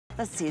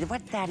Let's see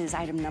what that is,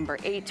 item number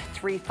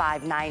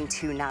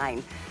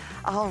 835929.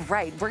 All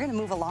right, we're gonna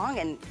move along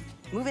and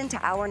move into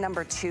hour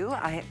number 2.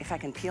 If I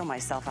can peel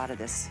myself out of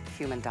this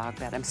human dog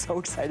bed, I'm so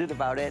excited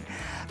about it.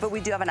 But we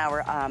do have an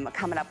hour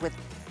coming up with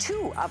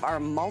 2 of our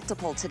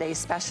multiple Today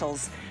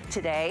specials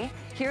today.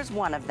 Here's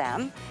one of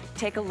them.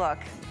 Take a look.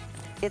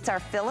 It's our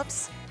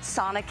Philips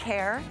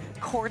Sonicare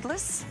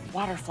cordless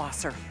water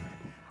flosser.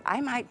 I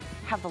might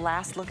have the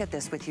last look at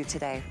this with you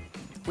today.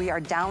 We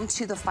are down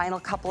to the final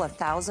couple of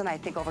thousand. I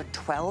think over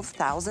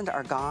 12,000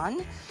 are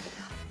gone.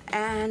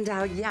 And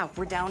yeah,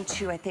 we're down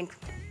to, I think,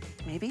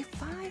 maybe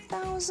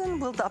 5,000.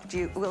 We'll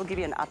give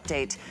you an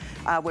update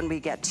when we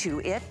get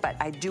to it, but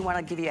I do want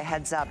to give you a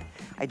heads up.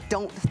 I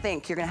don't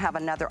think you're going to have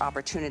another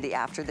opportunity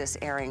after this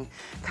airing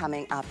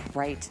coming up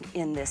right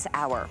in this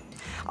hour.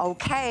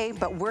 Okay,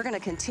 but we're going to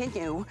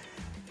continue.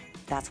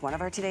 That's one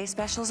of our Today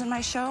specials in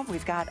my show.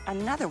 We've got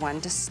another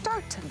one to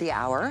start the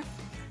hour.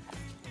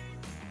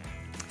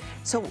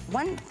 So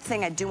one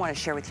thing I do want to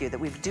share with you that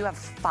we do have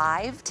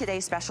 5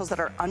 Today specials that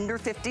are under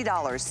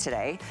 $50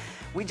 today.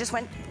 We just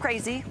went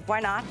crazy.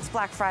 Why not? It's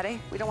Black Friday.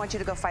 We don't want you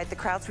to go fight the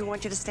crowds. We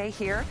want you to stay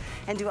here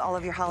and do all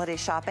of your holiday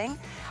shopping.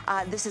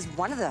 This is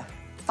one of the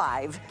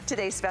 5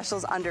 Today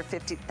specials under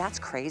 50. That's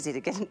crazy to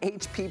get an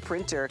HP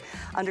printer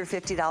under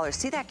 $50.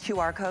 See that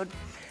QR code?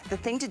 The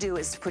thing to do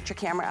is to put your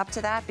camera up to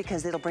that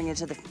because it'll bring you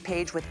to the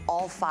page with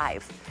all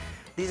 5.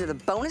 These are the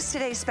bonus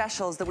Today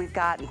specials that we've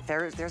got, and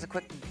there's a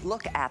quick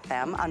look at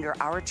them under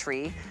our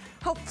tree,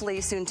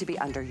 hopefully soon to be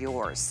under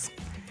yours.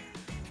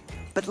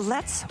 But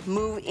let's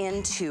move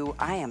into,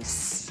 I am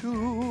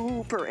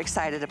super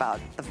excited about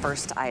the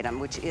first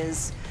item, which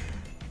is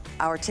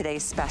our Today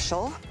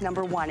special,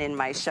 number 1 in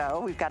my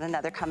show. We've got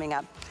another coming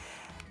up.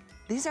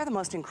 These are the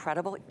most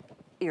incredible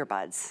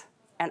earbuds,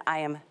 and I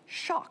am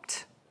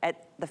shocked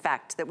at the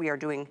fact that we are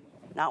doing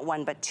not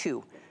 1, but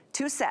 2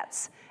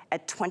 sets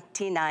at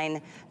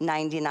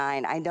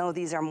 $29.99. I know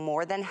these are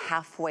more than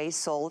halfway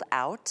sold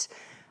out.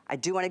 I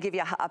do want to give you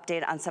an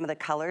update on some of the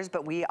colors,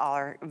 but we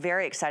are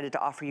very excited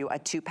to offer you a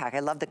 2-pack. I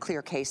love the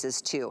clear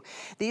cases too.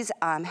 These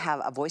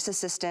have a voice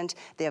assistant.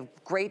 They have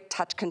great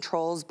touch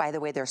controls. By the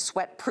way, they're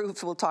sweat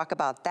proof. We'll talk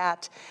about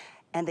that.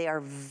 And they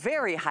are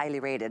very highly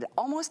rated,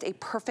 almost a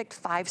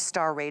perfect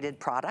 5-star rated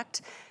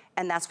product.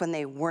 And that's when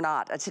they were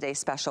not a Today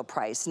special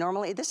price.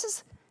 Normally,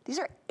 these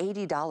are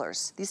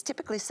 $80. These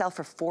typically sell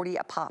for $40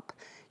 a pop.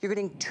 You're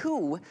getting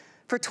 2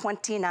 for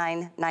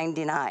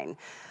 $29.99.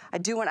 I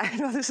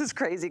know this is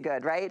crazy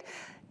good, right?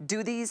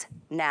 Do these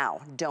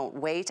now, don't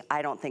wait.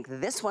 I don't think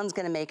this one's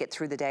gonna make it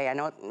through the day. I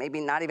know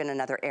maybe not even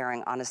another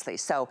airing, honestly.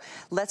 So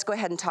let's go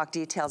ahead and talk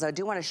details. I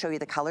do wanna show you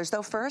the colors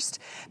though first,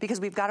 because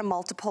we've got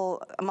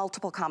multiple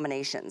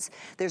combinations.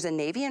 There's a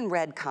navy and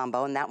red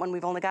combo, and that one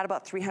we've only got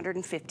about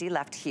 350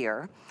 left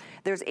here.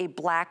 There's a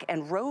black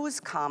and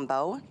rose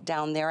combo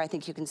down there. I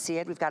think you can see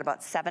it. We've got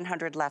about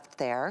 700 left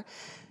there.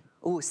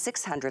 Ooh,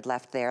 600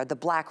 left there. The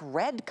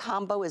black-red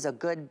combo is a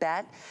good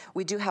bet.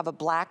 We do have a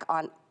black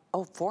on,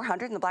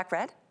 400 in the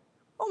black-red?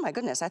 Oh my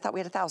goodness, I thought we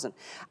had 1,000.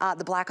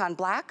 The black on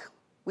black,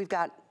 we've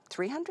got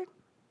 300?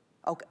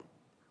 Okay.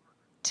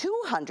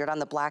 200 on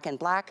the black and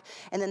black,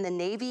 and then the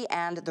navy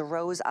and the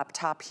rose up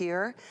top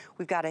here.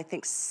 We've got, I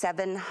think,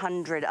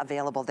 700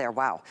 available there.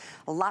 Wow,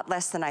 a lot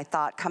less than I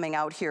thought coming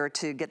out here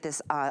to get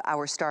this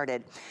hour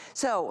started.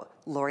 So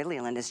Lori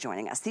Leland is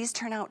joining us. These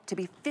turn out to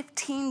be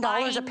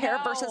 $15 a pair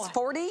versus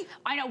 $40.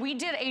 I know, we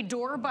did a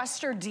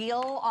doorbuster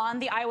deal on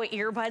the Iowa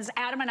earbuds,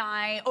 Adam and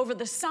I, over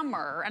the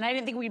summer, and I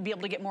didn't think we'd be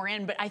able to get more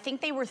in, but I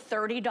think they were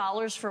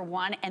 $30 for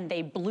one, and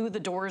they blew the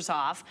doors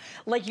off.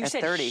 Like you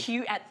said,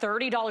 at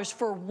 $30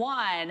 for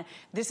one,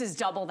 this is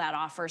double that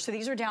offer. So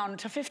these are down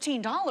to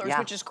 $15,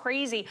 which is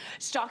crazy.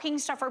 Stocking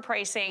stuffer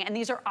pricing, and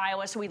these are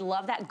Iowa, so we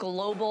love that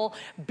global,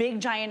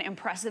 big, giant,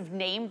 impressive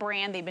name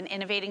brand. They've been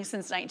innovating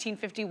since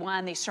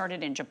 1951. They started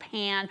in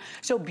Japan.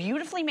 So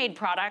beautifully made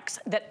products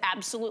that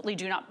absolutely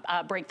do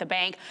not break the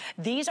bank.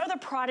 These are the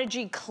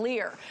Prodigy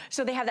Clear.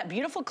 So they have that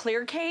beautiful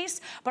clear case,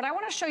 but I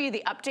want to show you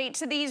the update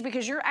to these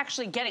because you're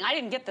actually getting, I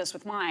didn't get this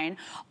with mine,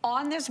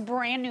 on this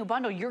brand new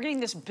bundle, you're getting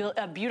this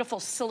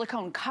beautiful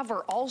silicone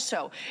cover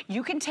also.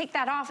 You can take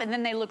that off and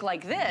then they look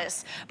like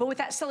this, but with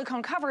that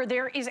silicone cover,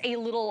 there is a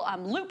little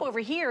loop over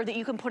here that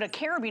you can put a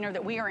carabiner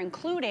that we are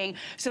including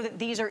so that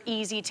these are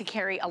easy to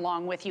carry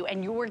along with you.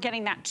 And you're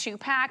getting that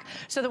 2-pack.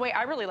 So the way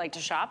I really like to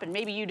shop, and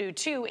maybe you do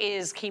too,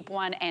 is keep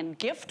one and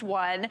gift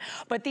one,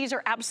 but these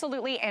are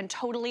absolutely and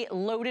totally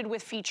loaded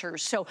with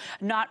features. So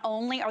not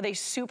only are they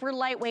super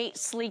lightweight,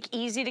 sleek,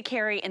 easy to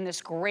carry in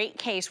this great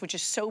case, which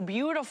is so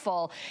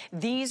beautiful,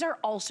 these are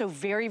also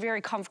very,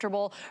 very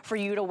comfortable for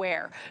you to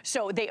wear.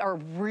 So they are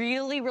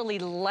really, really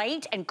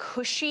light and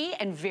cushy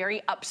and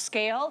very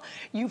upscale.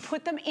 You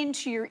put them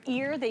into your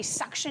ear, they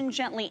suction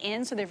gently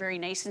in, so they're very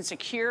nice and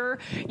secure.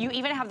 You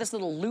even have this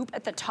little loop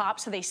at the top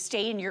so they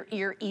stay in your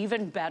ear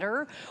even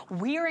better.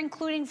 We are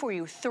including for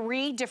you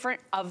 3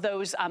 different of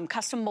those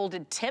custom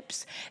molded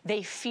tips.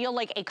 They feel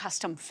like a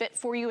custom fit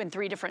for you in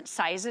 3 different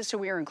sizes, so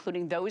we are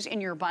including those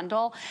in your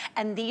bundle.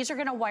 And these are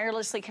gonna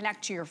wirelessly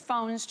connect to your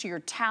phones, to your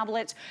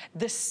tablets.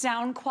 The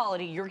sound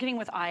quality you're getting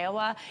with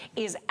Iowa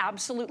is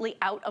absolutely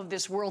out of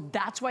this world.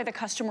 That's why the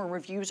customer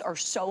reviews are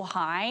so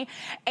high.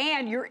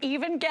 And you're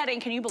even getting,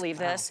 can you believe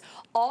this?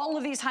 All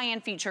of these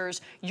high-end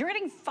features, you're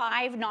getting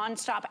 5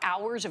 nonstop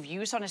hours of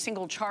use on a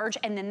single charge,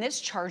 and then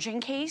this charging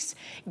case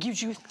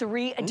gives you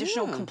 3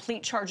 additional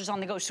complete charges on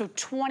the go. So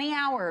 20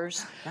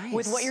 hours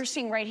with what you're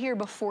seeing right here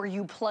before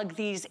you plug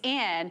these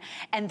in,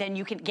 and then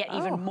you can get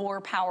even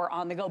more power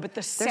on the go. But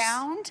the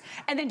sound,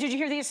 and then did you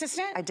hear the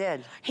assistant? I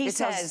did. He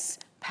says,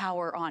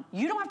 power on.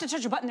 You don't have to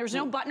touch a button. There's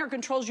no button or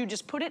controls. You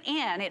just put it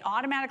in. It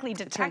automatically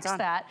detects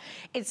that.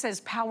 It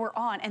says power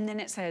on, and then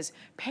it says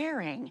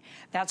pairing.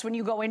 That's when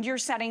you go into your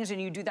settings and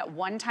you do that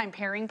one-time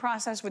pairing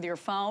process with your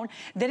phone.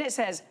 Then it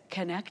says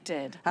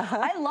connected.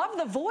 I love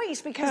the voice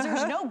because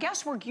there's no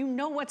guesswork. You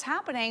know what's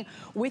happening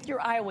with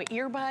your Iowa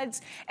earbuds.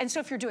 And so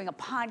if you're doing a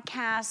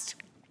podcast,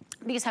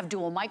 these have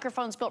dual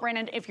microphones built right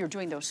in. If you're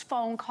doing those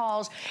phone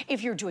calls,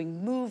 if you're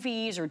doing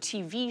movies or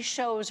TV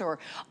shows or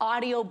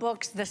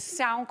audiobooks, the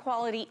sound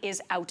quality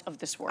is out of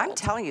this world. I'm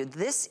telling you,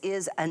 this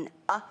is an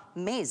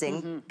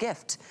amazing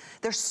gift.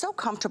 They're so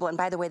comfortable, and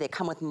by the way, they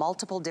come with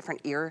multiple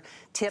different ear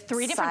tip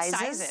 3 different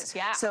sizes,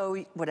 yeah.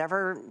 So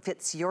whatever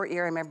fits your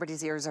ear, and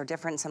everybody's ears are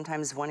different.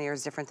 Sometimes one ear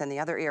is different than the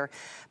other ear.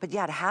 But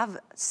yeah, to have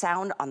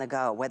sound on the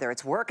go, whether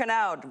it's working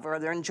out, or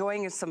they're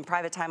enjoying some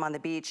private time on the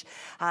beach,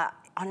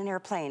 on an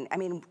airplane, I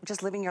mean,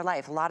 just living your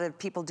life. A lot of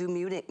people do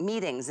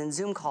meetings and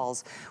Zoom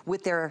calls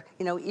with their,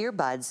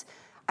 earbuds.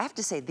 I have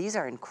to say, these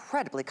are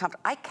incredibly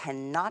comfortable. I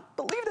cannot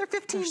believe they're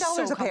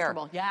 $15 a pair.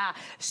 Yeah,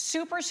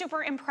 super,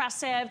 super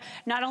impressive.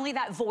 Not only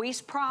that voice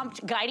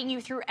prompt guiding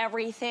you through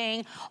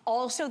everything,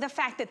 also the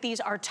fact that these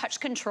are touch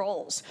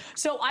controls.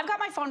 So I've got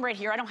my phone right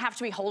here. I don't have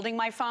to be holding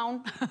my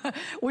phone,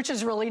 which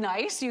is really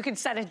nice. You can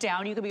set it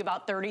down. You can be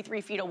about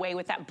 33 feet away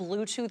with that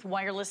Bluetooth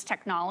wireless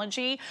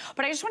technology.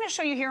 But I just want to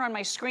show you here on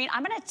my screen,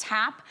 I'm going to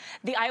tap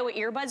the Iowa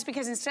earbuds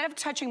because instead of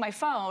touching my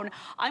phone,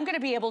 I'm going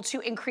to be able to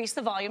increase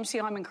the volume. See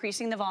how I'm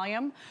increasing the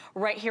volume?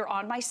 Right here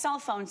on my cell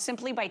phone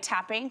simply by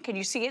tapping. Can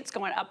you see it? It's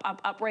going up,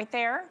 up, up right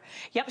there.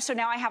 Yep, so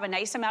now I have a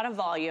nice amount of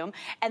volume.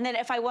 And then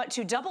if I want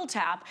to double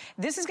tap,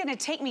 this is gonna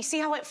take me, see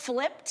how it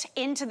flipped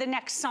into the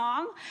next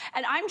song?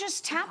 And I'm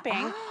just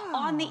tapping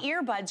on the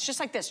earbuds, just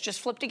like this, just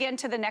flipped again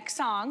to the next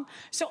song.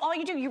 So all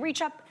you do, you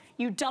reach up,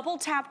 you double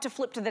tap to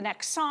flip to the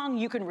next song.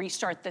 You can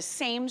restart the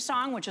same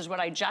song, which is what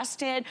I just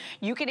did.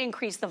 You can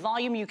increase the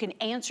volume. You can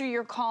answer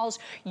your calls.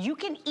 You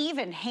can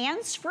even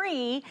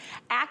hands-free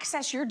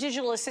access your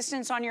digital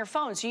assistants on your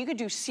phone. So you could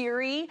do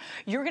Siri.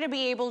 You're gonna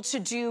be able to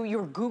do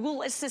your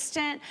Google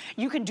Assistant.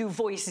 You can do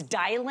voice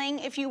dialing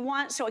if you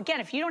want. So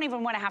again, if you don't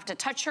even wanna have to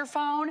touch your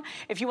phone,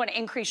 if you wanna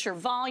increase your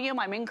volume,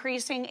 I'm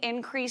increasing,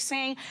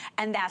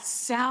 and that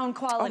sound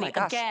quality, oh my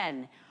gosh,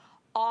 again,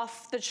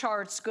 off the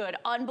charts good,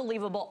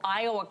 unbelievable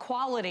Iowa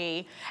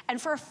quality,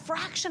 and for a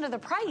fraction of the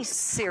price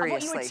seriously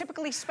of what you would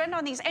typically spend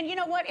on these. And you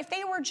know what? If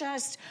they were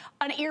just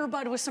an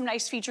earbud with some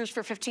nice features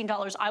for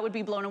 $15, I would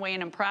be blown away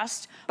and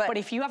impressed. But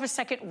if you have a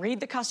second,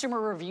 read the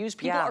customer reviews.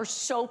 People are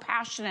so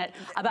passionate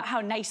about how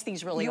nice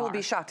these really are. You will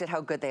be shocked at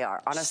how good they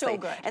are, honestly. So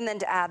good. And then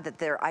to add that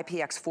they're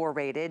IPX4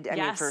 rated, I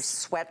mean, for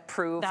sweat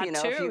proof, that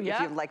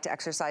if you like to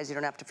exercise, you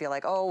don't have to feel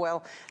like, oh,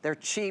 well, they're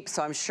cheap,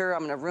 so I'm sure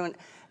I'm gonna ruin.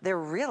 They're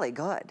really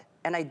good.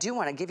 And I do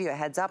want to give you a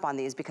heads up on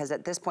these because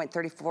at this point,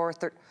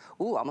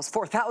 almost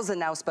 4,000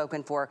 now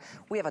spoken for.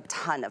 We have a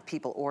ton of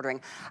people ordering.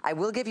 I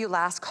will give you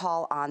last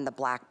call on the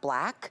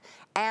black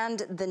and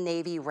the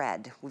navy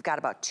red. We've got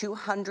about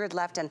 200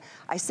 left, and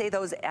I say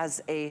those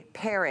as a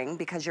pairing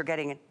because you're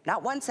getting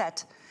not one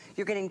set,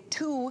 you're getting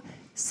 2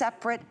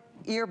 separate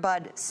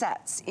earbud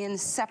sets in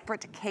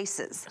separate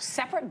cases.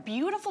 Separate,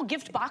 beautiful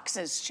gift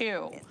boxes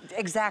too.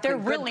 Exactly. They're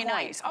really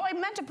nice. Oh, I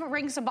meant to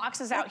bring some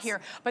boxes out here,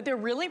 but they're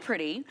really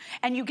pretty.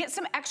 And you get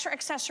some extra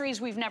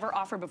accessories we've never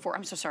offered before.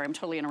 I'm so sorry, I'm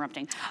totally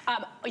interrupting.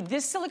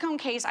 This silicone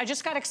case, I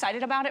just got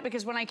excited about it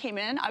because when I came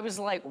in, I was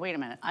like, wait a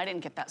minute, I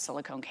didn't get that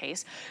silicone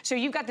case. So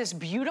you've got this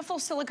beautiful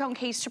silicone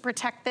case to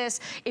protect this.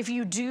 If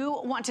you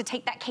do want to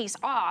take that case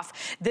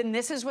off, then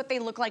this is what they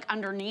look like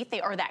underneath.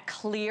 They are that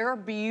clear,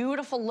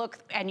 beautiful look,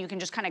 and you can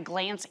just kind of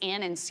glance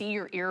in and see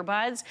your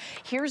earbuds.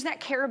 Here's that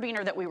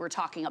carabiner that we were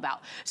talking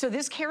about. So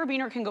this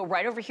carabiner can go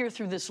right over here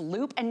through this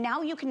loop, and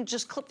now you can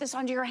just clip this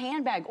onto your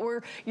handbag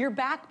or your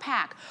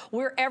backpack,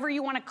 wherever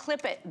you want to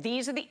clip it.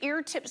 These are the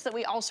ear tips that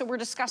we also were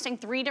discussing,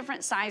 3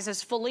 different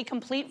sizes, fully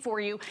complete for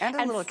you. And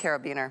a little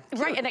carabiner.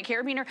 Right, and that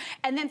carabiner.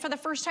 And then for the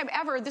first time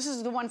ever, this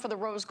is the one for the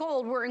rose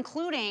gold, we're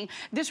including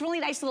this really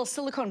nice little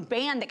silicone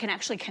band that can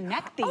actually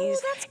connect these.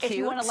 Oh, that's cute. If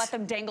you want to let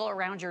them dangle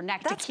around your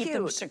neck to keep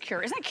them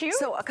secure. Isn't that cute?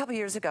 So a couple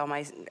years ago,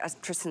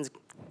 Tristan's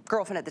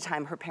girlfriend at the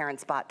time, her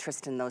parents bought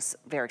Tristan those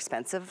very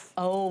expensive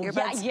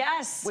earbuds.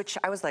 Yes. Which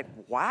I was like,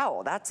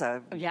 wow, that's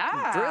a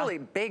really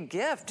big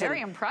gift.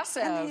 Very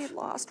impressive. And they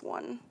lost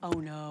one. Oh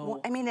no.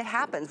 Well, I mean, it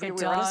happens. We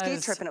were on a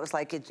ski trip and it was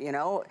like,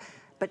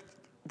 but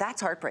that's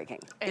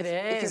heartbreaking. It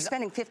is. If you're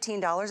spending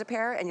 $15 a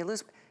pair and you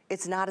lose,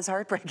 it's not as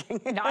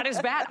heartbreaking. Not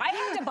as bad. I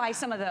had to buy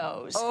some of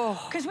those.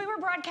 Because we were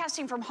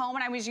broadcasting from home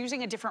and I was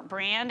using a different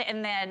brand,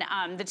 and then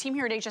the team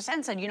here at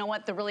HSN said, you know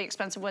what, the really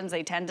expensive ones,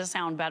 they tend to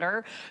sound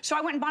better. So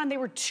I went and bought them. They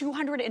were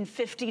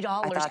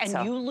 $250,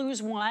 and you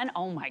lose one,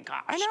 oh my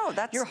gosh. I know,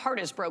 that's... Your heart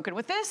is broken.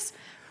 With this,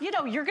 you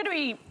know, you're gonna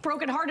be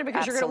brokenhearted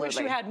because you're gonna wish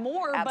you had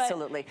more, but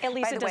at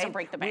least it doesn't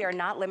break the bank. We are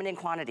not limiting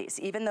quantities.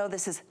 Even though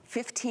this is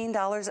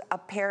 $15 a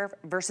pair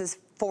versus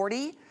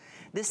 $40,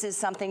 this is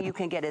something you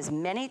can get as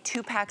many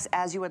 2-packs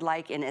as you would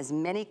like in as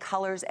many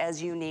colors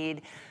as you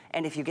need.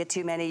 And if you get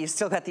too many, you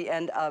still got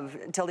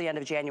till the end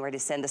of January to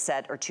send a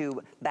set or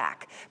 2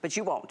 back. But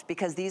you won't,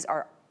 because these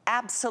are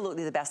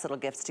absolutely the best little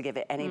gifts to give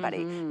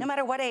anybody, no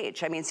matter what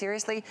age. I mean,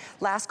 seriously,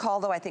 last call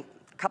though, I think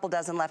couple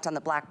dozen left on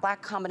the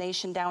black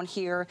combination down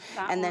here,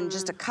 and then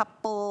just a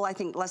couple, I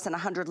think less than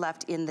 100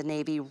 left in the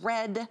navy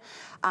red.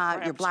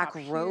 Your black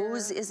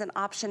rose is an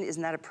option.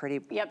 Isn't that a pretty?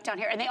 Yep, down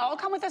here. And they all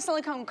come with the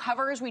silicone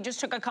covers. We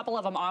just took a couple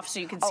of them off so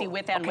you can see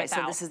with and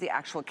without. So this is the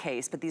actual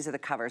case, but these are the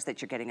covers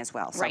that you're getting as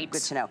well. So right.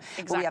 Good to know.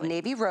 Exactly. But we have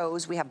navy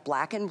rose, we have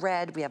black and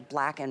red, we have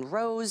black and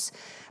rose,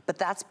 but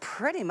that's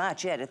pretty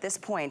much it at this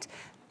point.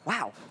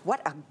 Wow,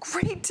 what a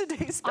great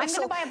today's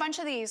special. I'm gonna buy a bunch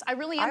of these. I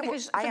really am,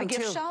 because for the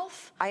gift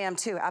shelf. I am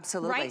too,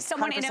 absolutely. Right,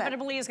 someone 100%.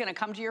 Inevitably is gonna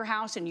come to your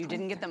house and you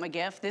didn't get them a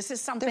gift. This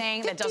is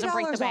something that doesn't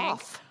break the bank.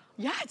 Off.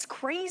 Yeah, it's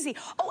crazy.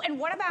 Oh, and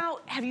what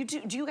about,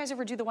 do you guys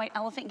ever do the white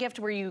elephant gift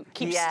where you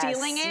keep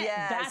stealing it?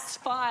 Yes. That's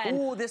fun.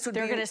 Ooh, this would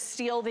They're gonna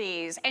steal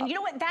these. And you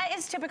know what, that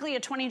is typically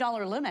a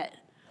 $20 limit.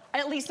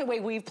 At least the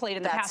way we've played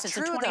in the past, it's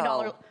a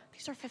 $20.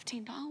 These are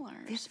 $15.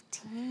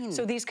 15.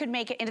 So these could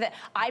make it into the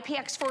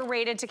IPX4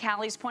 rated, to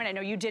Callie's point. I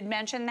know you did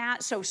mention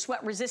that. So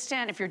sweat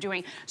resistant, if you're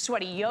doing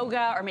sweaty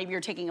yoga, or maybe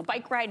you're taking a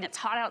bike ride and it's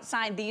hot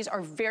outside, these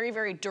are very,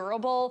 very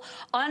durable,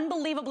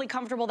 unbelievably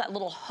comfortable. That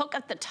little hook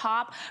at the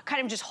top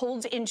kind of just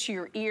holds into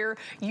your ear.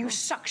 You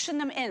suction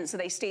them in so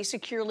they stay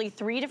securely.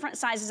 3 different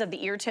sizes of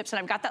the ear tips, and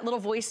I've got that little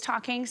voice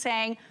talking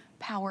saying,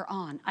 power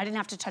on. I didn't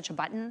have to touch a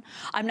button.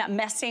 I'm not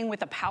messing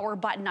with the power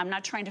button. I'm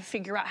not trying to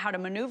figure out how to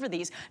maneuver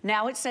these.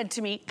 Now it said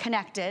to me,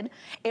 connected.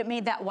 It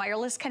made that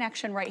wireless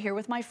connection right here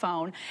with my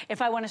phone.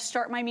 If I want to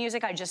start my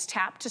music, I just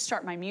tap to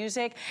start my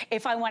music.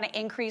 If I want to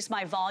increase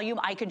my volume,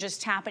 I can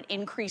just tap and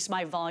increase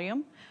my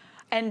volume.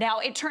 And now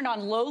it turned on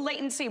low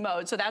latency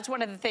mode. So that's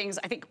one of the things,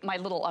 I think my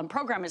little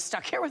program is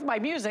stuck here with my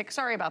music.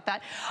 Sorry about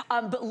that.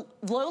 But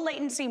low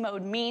latency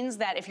mode means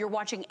that if you're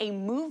watching a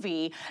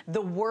movie,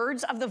 the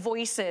words of the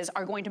voices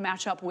are going to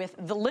match up with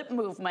the lip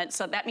movement.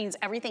 So that means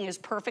everything is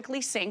perfectly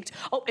synced.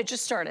 Oh, it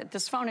just started.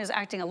 This phone is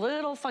acting a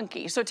little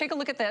funky. So take a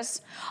look at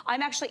this.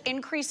 I'm actually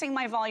increasing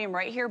my volume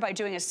right here by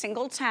doing a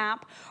single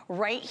tap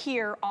right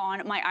here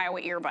on my Iowa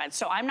earbuds.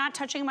 So I'm not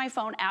touching my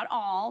phone at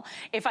all.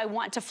 If I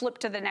want to flip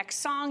to the next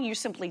song, you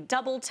simply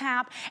double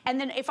tap, and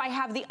then if I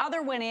have the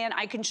other one in,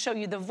 I can show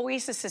you the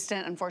voice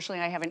assistant.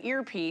 Unfortunately, I have an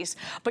earpiece,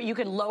 but you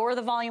can lower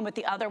the volume with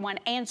the other one,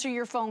 answer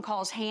your phone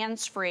calls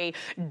hands-free,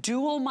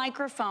 dual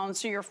microphones,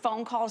 so your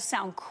phone calls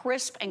sound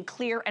crisp and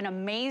clear and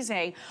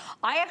amazing.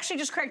 I actually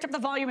just cranked up the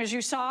volume, as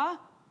you saw.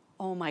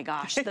 Oh my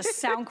gosh, the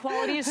sound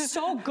quality is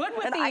so good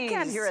with these. And I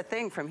can't hear a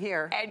thing from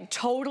here. And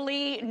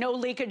totally no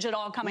leakage at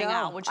all coming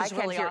out, which is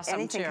really awesome too. I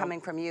can't hear anything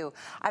coming from you.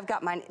 I've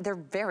got mine, they're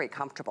very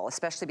comfortable,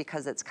 especially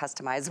because it's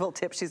customizable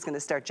tip. She's gonna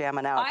start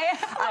jamming out.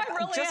 I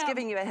really just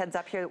giving you a heads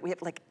up here, we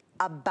have like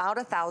about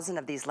 1,000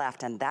 of these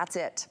left, and that's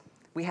it.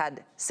 We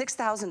had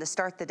 6,000 to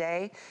start the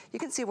day. You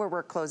can see where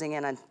we're closing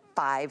in on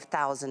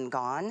 5,000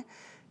 gone.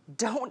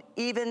 Don't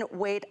even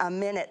wait a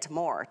minute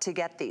more to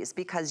get these,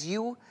 because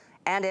you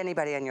and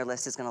anybody on your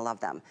list is gonna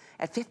love them.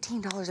 At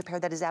 $15 a pair,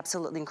 that is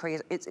absolutely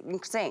crazy. It's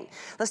insane.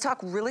 Let's talk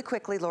really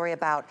quickly, Lori,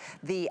 about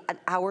the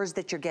hours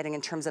that you're getting in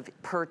terms of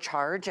per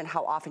charge and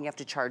how often you have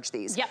to charge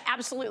these. Yep,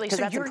 absolutely. So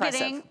that's you're impressive.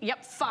 getting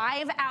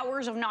 5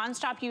 hours of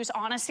nonstop use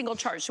on a single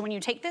charge. So when you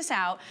take this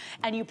out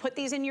and you put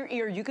these in your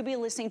ear, you could be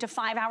listening to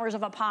 5 hours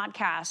of a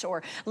podcast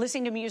or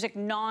listening to music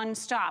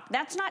nonstop.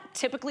 That's not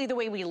typically the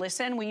way we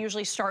listen. We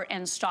usually start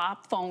and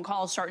stop phone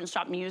calls, start and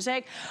stop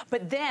music.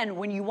 But then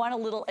when you want a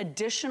little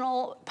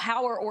additional power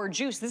or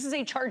juice, this is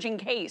a charging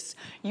case.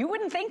 You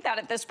wouldn't think that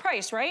at this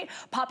price, right?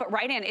 Pop it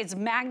right in. It's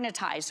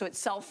magnetized, so it's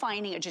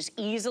self-finding. It just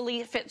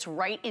easily fits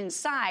right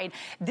inside.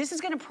 This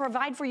is gonna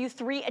provide for you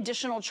 3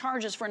 additional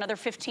charges for another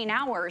 15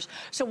 hours.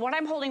 So what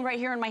I'm holding right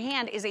here in my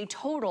hand is a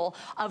total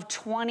of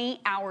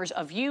 20 hours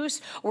of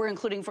use. We're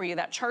including for you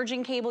that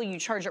charging cable. You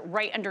charge it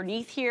right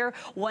underneath here.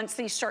 Once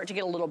these start to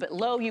get a little bit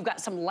low, you've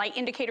got some light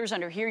indicators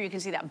under here. You can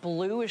see that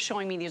blue is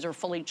showing me these are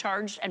fully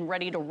charged and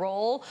ready to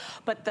roll.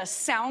 But the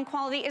sound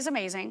quality is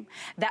amazing.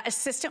 That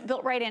assistant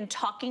built right in,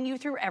 talking you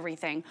through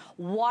everything.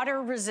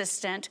 Water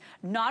resistant,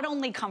 not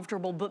only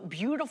comfortable, but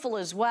beautiful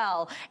as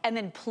well. And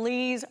then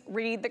please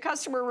read the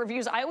customer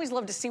reviews. I always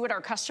love to see what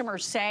our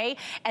customers say,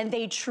 and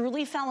they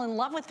truly fell in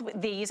love with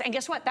these. And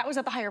guess what? That was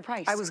at the higher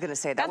price. I was gonna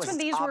say, that was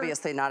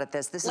obviously not at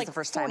this. This is the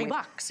first time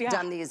we've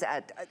done these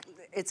at,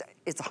 it's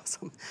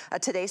awesome. A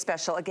Today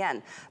Special,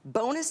 again,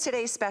 bonus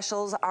Today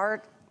Specials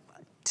are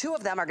 2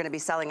 of them are gonna be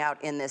selling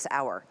out in this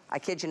hour. I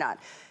kid you not.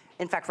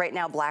 In fact, right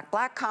now,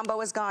 black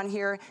combo is gone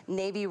here.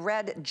 Navy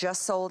red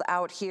just sold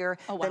out here.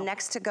 Oh, wow. The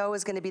next to go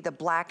is gonna be the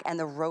black and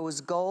the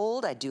rose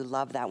gold. I do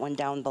love that one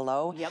down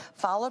below. Yep.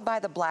 Followed by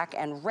the black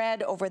and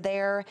red over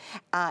there.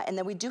 And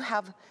then we do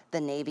have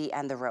the navy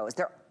and the rose.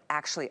 They're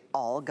actually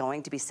all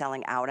going to be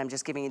selling out. I'm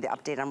just giving you the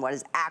update on what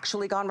is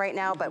actually gone right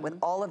now, but with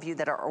all of you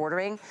that are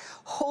ordering,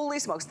 holy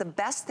smokes, the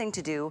best thing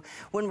to do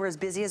when we're as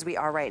busy as we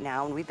are right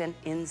now, and we've been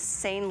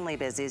insanely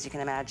busy, as you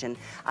can imagine,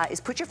 is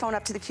put your phone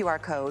up to the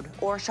QR code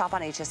or shop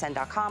on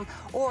hsn.com,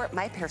 or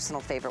my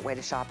personal favorite way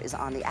to shop is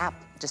on the app.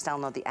 Just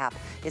download the app.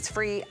 It's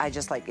free. I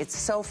just like, it's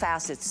so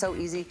fast, it's so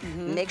easy.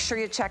 Make sure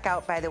you check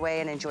out, by the way,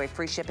 and enjoy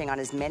free shipping on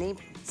as many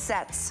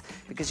sets,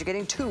 because you're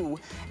getting 2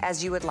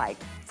 as you would like.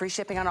 Free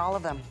shipping on all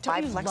of them.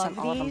 Don't 5 flex on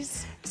all of them.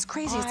 It's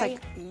crazy. It's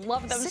like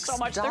love them so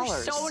much. They're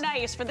so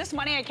nice. For this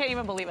money, I can't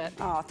even believe it.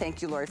 Oh,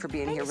 thank you, Lori, for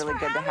being here. Thanks Really for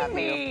good to have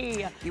having you.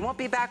 me. You won't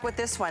be back with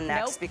this one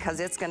next because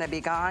it's going to be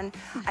gone.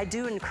 I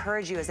do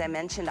encourage you, as I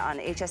mentioned on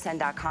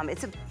hsn.com,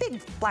 it's a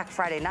big Black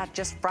Friday, not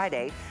just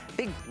Friday,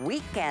 big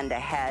weekend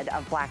ahead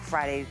of Black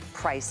Friday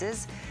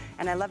prices.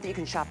 And I love that you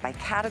can shop by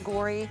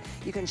category,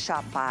 you can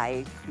shop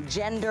by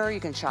gender, you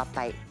can shop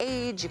by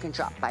age, you can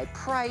shop by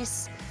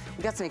price.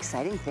 We've got some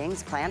exciting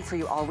things planned for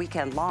you all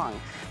weekend long.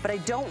 But I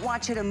don't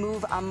want you to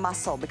move a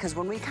muscle, because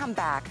when we come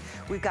back,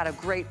 we've got a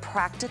great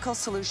practical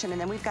solution,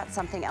 and then we've got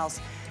something else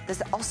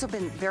that's also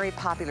been very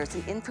popular. It's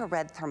an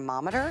infrared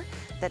thermometer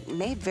that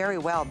may very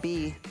well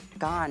be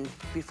gone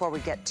before we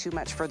get too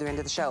much further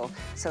into the show.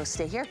 So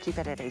stay here, keep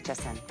it at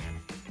HSN.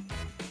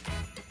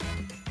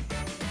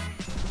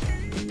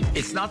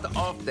 It's not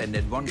often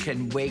that one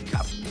can wake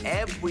up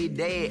every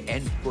day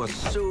and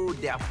pursue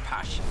their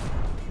passion.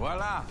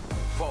 Voila!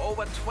 For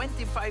over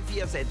 25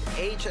 years at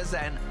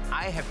HSN,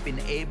 I have been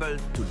able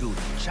to do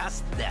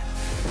just that.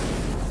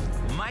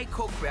 My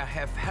cookware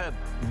have helped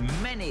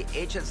many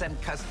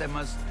HSN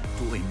customers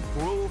to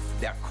improve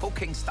their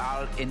cooking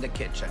style in the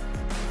kitchen.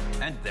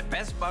 And the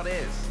best part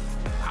is,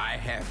 I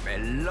have a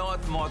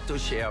lot more to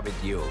share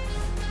with you.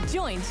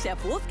 Join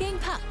Chef Wolfgang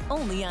Puck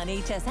only on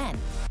HSN.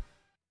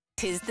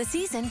 'Tis the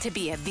season to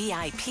be a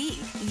VIP.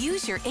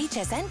 Use your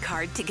HSN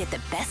card to get the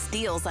best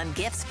deals on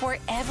gifts for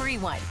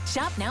everyone.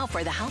 Shop now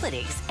for the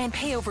holidays and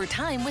pay over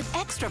time with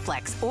Extra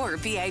Flex or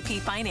VIP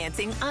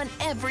financing on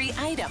every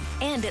item.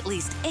 And at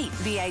least 8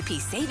 VIP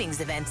savings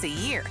events a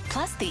year.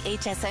 Plus, the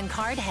HSN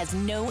card has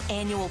no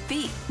annual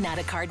fee. Not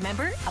a card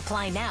member?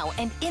 Apply now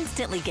and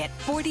instantly get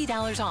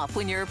 $40 off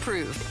when you're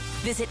approved.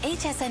 Visit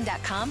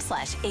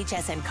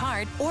hsn.com/HSN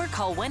card or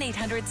call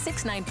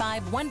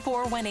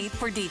 1-800-695-1418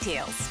 for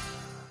details.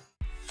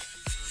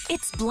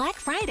 It's Black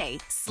Friday.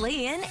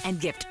 Slay in and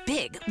gift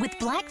big with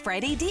Black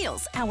Friday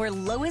deals, our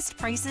lowest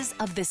prices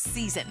of the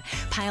season.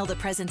 Pile the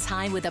presents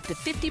high with up to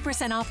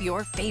 50% off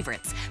your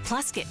favorites.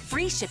 Plus, get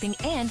free shipping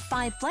and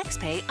 5 flex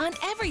pay on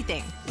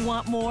everything.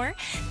 Want more?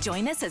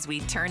 Join us as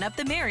we turn up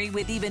the merry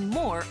with even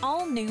more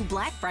all-new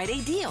Black Friday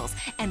deals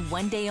and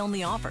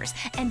one-day-only offers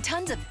and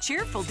tons of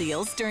cheerful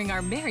deals during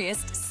our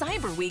merriest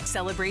Cyber Week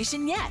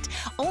celebration yet.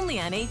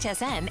 Only on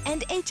HSN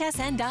and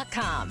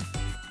hsn.com.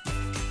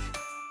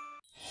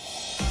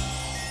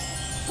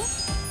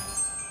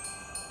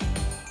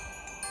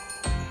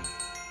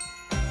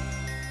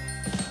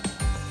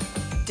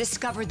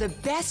 Discover the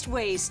best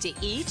ways to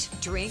eat,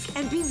 drink,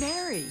 and be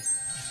merry.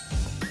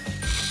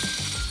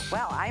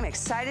 Well, I'm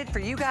excited for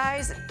you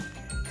guys.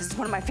 This is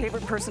one of my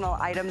favorite personal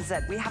items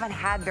that we haven't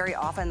had very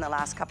often in the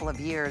last couple of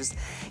years.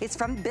 It's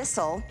from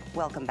Bissell.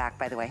 Welcome back,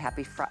 by the way.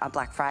 Happy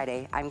Black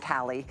Friday. I'm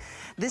Callie.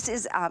 This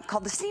is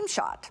called the Steam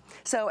Shot.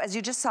 So as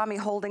you just saw me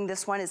holding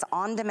this one, is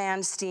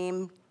on-demand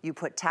steam. You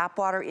put tap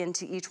water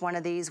into each one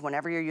of these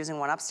whenever you're using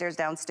one upstairs,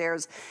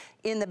 downstairs,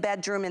 in the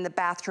bedroom, in the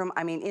bathroom,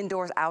 I mean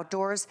indoors,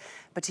 outdoors.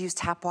 But to use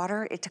tap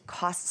water, it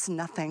costs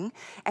nothing.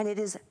 And it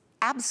is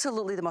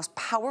absolutely the most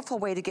powerful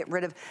way to get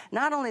rid of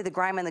not only the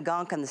grime and the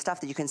gunk and the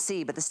stuff that you can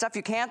see, but the stuff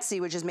you can't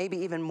see, which is maybe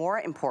even more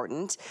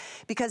important.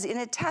 Because in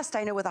a test,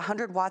 I know with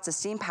 100 watts of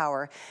steam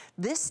power,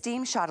 this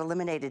Steam Shot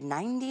eliminated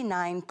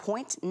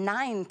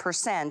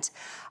 99.9%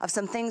 of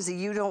some things that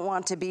you don't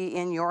want to be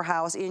in your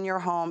house, in your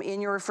home,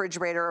 in your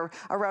refrigerator,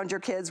 around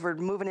your kids. We're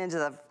moving into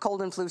the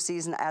cold and flu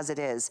season as it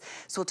is.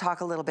 So we'll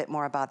talk a little bit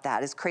more about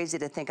that. It's crazy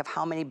to think of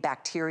how many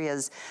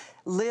bacterias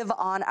live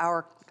on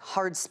our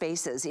hard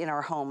spaces in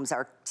our homes,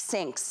 our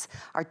sinks,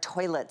 our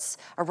toilets,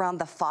 around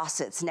the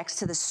faucets, next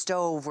to the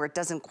stove where it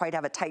doesn't quite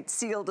have a tight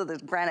seal to the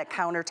granite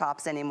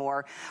countertops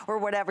anymore, or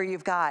whatever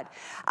you've got.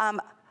 I'm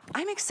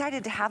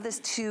excited to have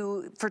this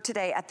for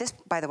today at this,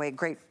 by the way,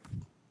 great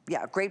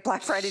Yeah, great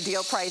Black Friday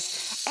deal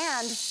price.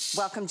 And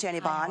welcome, Jenny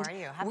Bond. How are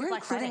you? Happy We're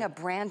Black including Friday.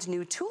 a brand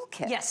new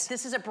toolkit. Yes,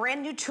 this is a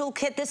brand new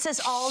toolkit. This is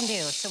all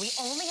new. So we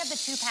only have the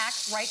 2-pack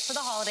right for the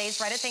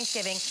holidays, right at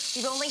Thanksgiving.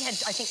 We've only had,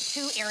 I think,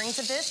 2 airings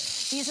of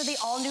this. These are the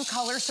all-new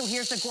colors. So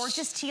here's the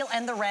gorgeous teal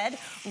and the red.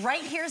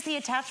 Right here's the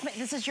attachment.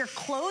 This is your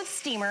clothes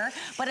steamer,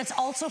 but it's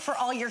also for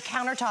all your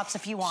countertops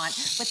if you want.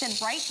 But then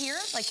right here,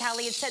 like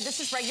Callie had said, this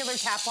is regular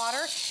tap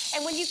water.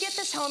 And when you get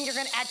this home, you're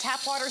gonna add tap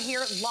water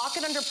here, lock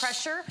it under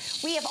pressure.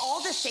 We have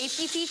all the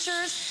safety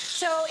features.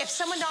 So if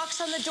someone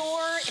knocks on the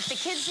door, if the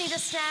kids need a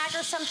snack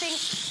or something,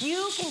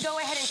 you can go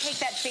ahead and take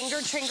that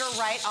finger trigger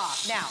right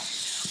off. Now,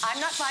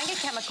 I'm not buying a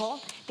chemical.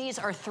 These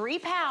are 3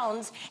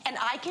 pounds, and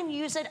I can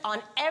use it on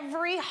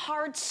every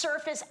hard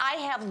surface I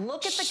have.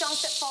 Look at the gunk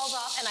that falls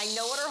off, and I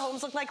know what our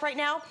homes look like right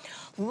now.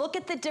 Look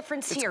at the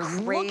difference here.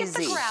 Crazy. Look at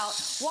the grout.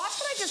 Watch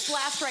what I just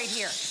blast right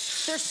here.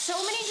 There's so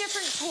many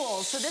different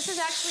tools. So this is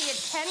actually a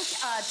 10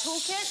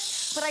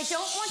 toolkit, but I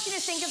don't want you to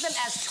think of them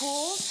as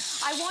tools.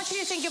 I want you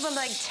to think of them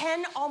like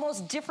 10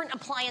 almost different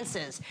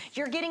appliances.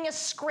 You're getting a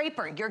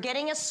scraper, you're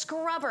getting a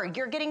scrubber,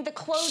 you're getting the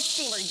clothes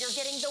steamer, you're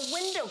getting the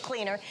window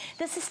cleaner.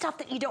 This is stuff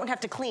that you don't have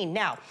to clean.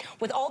 Now,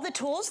 with all the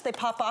tools, they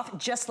pop off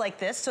just like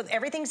this, so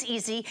everything's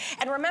easy.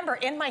 And remember,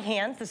 in my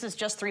hand, this is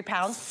just 3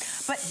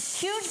 pounds, but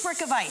huge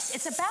brick of ice.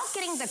 It's about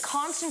getting the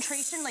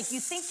concentration, like you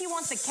think you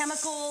want the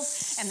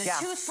chemicals and the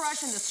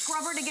toothbrush and the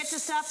scrubber to get to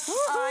stuff.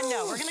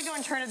 No, we're gonna go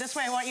and turn it this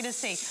way. I want you to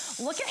see.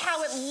 Look at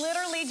how it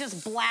literally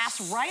just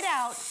blasts right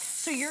out.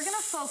 So you're gonna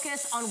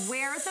focus on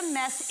where the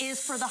mess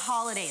is for the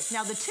holidays.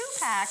 Now the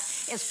 2-pack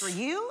is for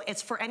you,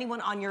 it's for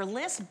anyone on your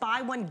list.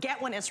 Buy one,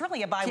 get one. It's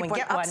really a buy one,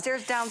 get one.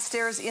 Upstairs,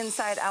 downstairs,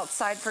 inside,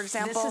 outside, for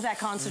example. This is that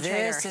concentrator.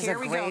 This is Here a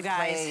we great go,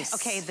 guys. place.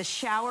 Okay, the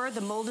shower, the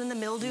mold and the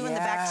mildew and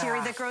the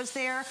bacteria that grows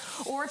there.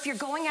 Or if you're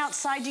going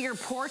outside to your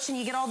porch and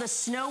you get all the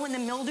snow and the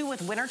mildew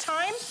with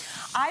wintertime,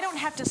 I don't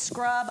have to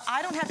scrub.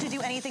 I don't have to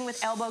do anything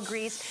with elbow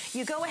grease.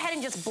 You go ahead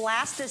and just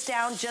blast this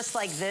down just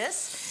like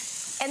this.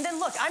 And then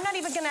look, I'm not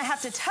even gonna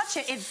have to touch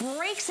it. It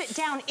breaks it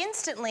down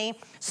instantly,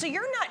 so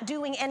you're not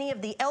doing any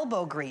of the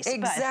elbow grease.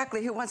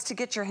 Exactly, who wants to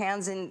get your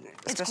hands in?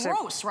 It's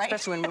gross, right?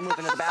 Especially when we're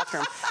moving to the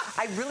bathroom.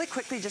 I really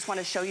quickly just want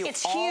to show you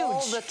it's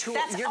all huge. the tools.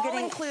 That's you're all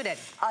getting included.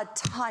 A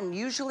ton.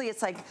 Usually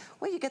it's like,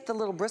 well, you get the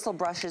little bristle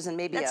brushes and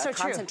maybe That's a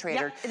so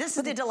concentrator. Yep. This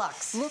is the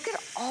deluxe. Look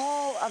at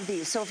all of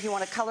these. So if you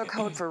want a color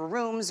code for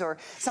rooms, or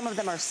some of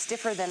them are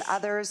stiffer than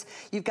others,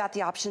 you've got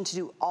the option to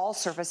do all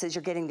surfaces.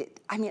 You're getting the,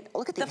 I mean,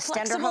 look at the extender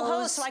flexible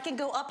hose, so hose. I can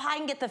go up high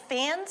and get the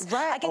fans.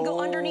 Right. I can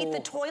go underneath the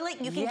toilet.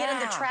 You can get in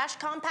the trash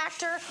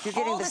compactor. You're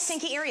getting all the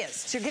stinky areas.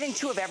 So you're getting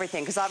 2 of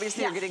everything, because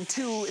obviously you're getting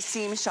 2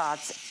 steam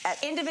shots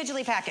at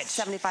individually packaged.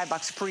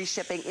 $75, free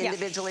shipping,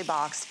 individually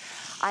boxed.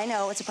 I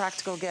know it's a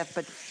practical gift,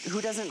 but who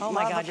doesn't love a practical gift?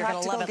 Oh my God, you're gonna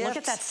love it. Look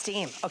at that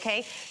steam,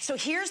 okay? So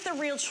here's the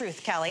real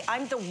truth, Callie.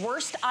 I'm the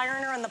worst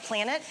ironer on the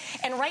planet,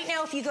 and right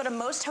now if you go to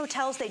most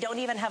hotels, they don't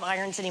even have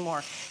irons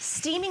anymore.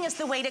 Steaming is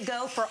the way to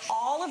go for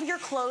all of your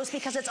clothes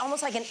because it's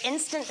almost like an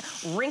instant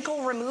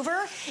wrinkle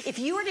remover. If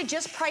you were to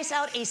just price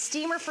out a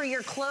steamer for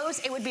your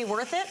clothes, it would be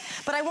worth it.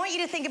 But I want you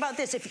to think about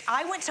this. If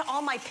I went to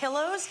all my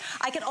pillows,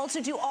 I could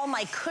also do all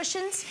my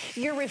cushions.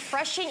 You're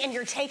refreshing and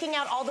you're taking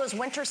out all those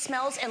winter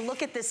smells, and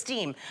look at this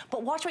steam.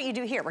 But watch what you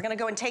do here. We're gonna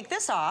go and take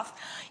this off.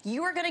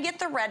 You are gonna get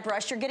the red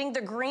brush, you're getting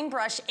the green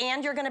brush,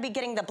 and you're gonna be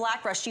getting the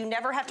black brush. You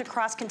never have to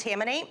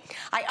cross-contaminate.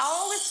 I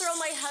always throw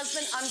my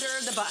husband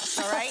under the bus,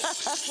 all right?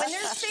 When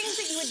there's things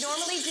that you would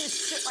normally do,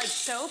 like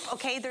soap,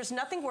 okay, there's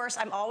nothing worse.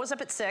 I'm always up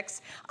at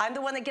 6. I'm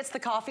the one that gets the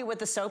coffee with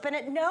the soap in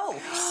it. No,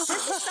 this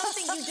is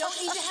something you don't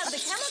need to have the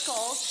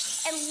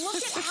chemicals, and look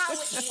at how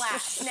it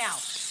blasts. Now,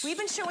 we've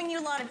been showing you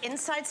a lot of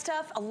inside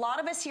stuff. A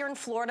lot of us here in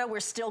Florida, we're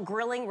still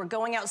grilling, we're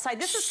going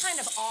outside. This is kind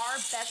of our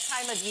best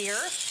time of year.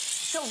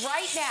 So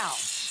right now,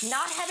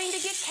 not having to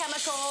get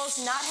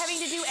chemicals, not having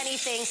to do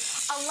anything,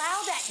 allow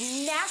that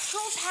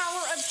natural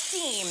power of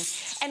steam.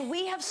 And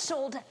we have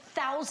sold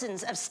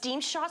thousands of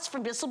steam shots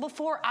from Bissell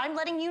before. I'm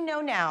letting you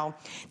know now,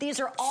 these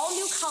are all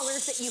new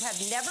colors that you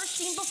have never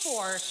seen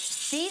before.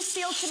 These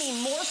feel to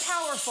me more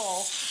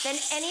powerful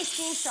than any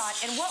steam shot.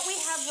 And what we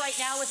have right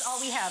now is all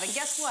we have. And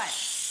guess what?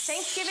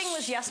 Thanksgiving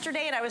was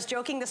yesterday, and I was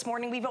joking this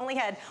morning, we've only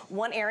had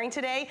 1 airing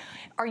today.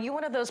 Are you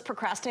one of those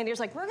procrastinators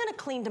like, we're gonna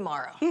clean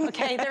tomorrow,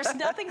 okay? There's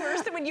nothing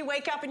worse than when you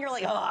wake up and you're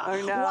like, oh,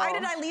 why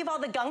did I leave all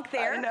the gunk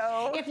there? I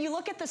know. If you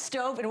look at the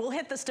stove, and we'll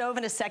hit the stove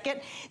in a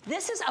second,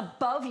 this is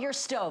above your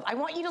stove. I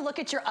want you to look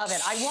at your oven.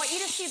 I want you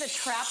to see the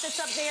trap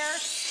that's up there.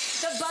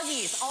 The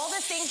buggies, all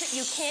the things that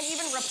you can't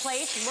even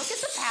replace. Look at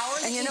the power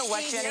that And you know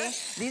what, Jenny? here.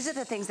 These are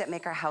the things that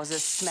make our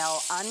houses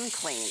smell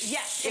unclean.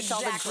 Yes, it's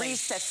all the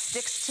grease that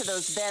sticks to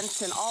those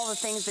vents and all the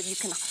things that you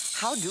can,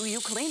 how do you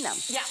clean them?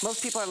 Yeah.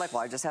 Most people are like,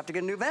 well, I just have to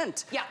get a new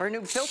vent or a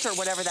new filter,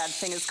 whatever that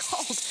thing is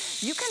called.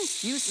 You can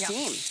use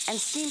steam, and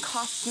steam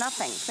costs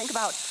nothing. Think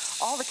about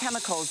all the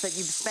chemicals that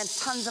you've spent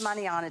tons of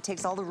money on. It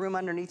takes all the room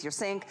underneath your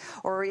sink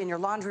or in your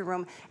laundry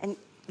room, and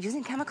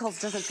using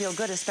chemicals doesn't feel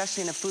good,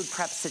 especially in a food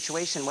prep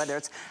situation, whether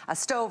it's a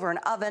stove or an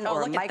oven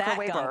or a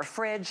microwave or a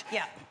fridge.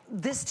 Yeah.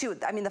 this too,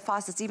 I mean, the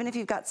faucets, even if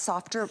you've got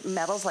softer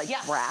metals like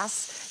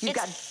brass, you've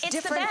got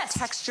different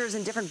textures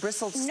and different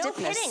bristled stiffness.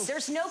 No pitting.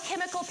 There's no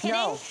chemical pitting.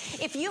 No.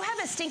 If you have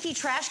a stinky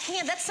trash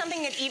can, that's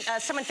something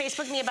that someone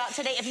Facebooked me about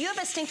today. If you have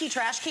a stinky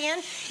trash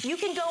can, you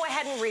can go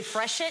ahead and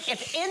refresh it.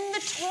 If in the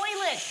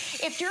toilet,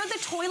 if you're the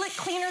toilet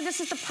cleaner, this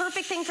is the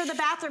perfect thing for the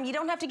bathroom. You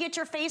don't have to get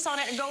your face on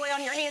it and go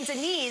on your hands and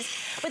knees.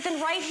 But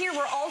then right here,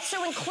 we're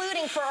also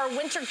including for our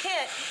winter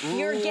kit,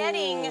 you're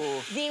getting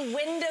the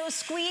window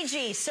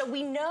squeegee. So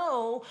we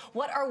know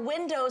what our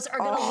windows are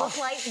going to look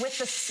like with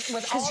all the snow.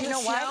 Because you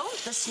know what?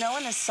 The snow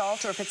and the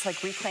salt, or if it's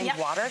like reclaimed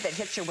water that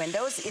hits your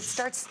windows, it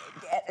starts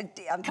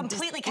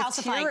completely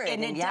calcifying,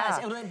 and it does.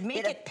 It'll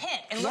make it pit.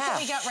 And look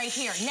what we got right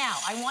here. Now,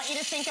 I want you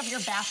to think of your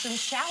bathroom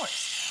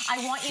showers.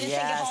 I want you to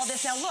think of all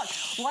this. Now look,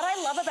 what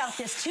I love about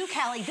this too,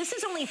 Callie, this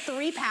is only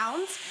 3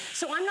 pounds,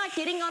 so I'm not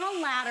getting on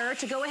a ladder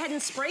to go ahead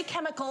and spray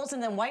chemicals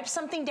and then wipe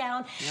something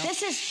down.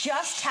 This is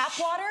just tap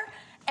water.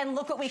 And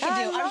look what we can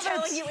do. I'm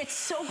telling you, it's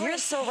so great. You're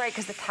so right,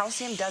 because the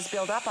calcium does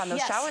build up on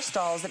those shower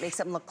stalls that makes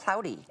them look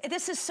cloudy.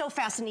 This is so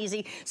fast and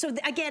easy. So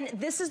again,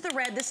 this is the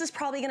red. This is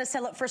probably going to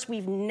sell up first.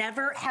 We've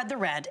never had the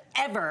red,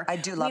 ever. I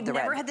do love the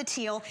red. We've never had the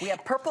teal. We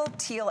have purple,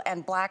 teal,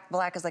 and black.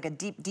 Black is like a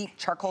deep, deep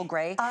charcoal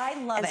gray.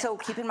 I love it. And so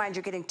keep in mind,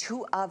 you're getting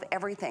 2 of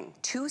everything.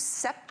 2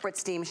 separate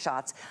steam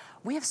shots.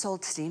 We have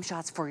sold steam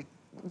shots for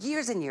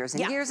years and years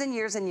and years and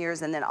years and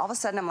years. And then all of a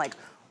sudden, I'm like,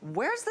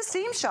 where's the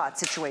steam shot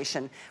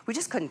situation? We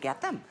just couldn't get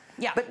them.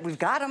 Yeah. But we've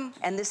got them,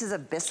 and this is a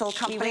Bissell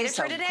company,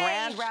 so today.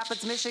 Grand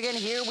Rapids, Michigan,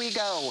 here we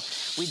go.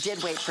 We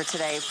did wait for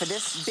today for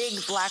this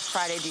big Black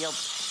Friday deal.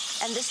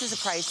 And this is a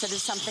price that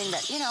is something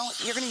that, you know,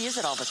 you're going to use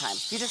it all the time.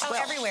 You just will.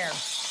 Everywhere.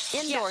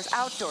 Indoors,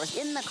 outdoors,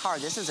 in the car.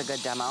 This is a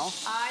good demo.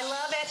 I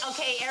love it.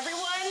 Okay,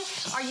 everyone,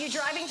 are you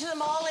driving to the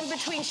mall in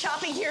between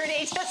shopping here at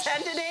HSN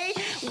today?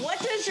 What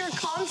does your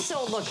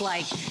console look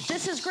like?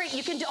 This is great.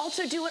 You can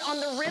also do it on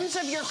the rims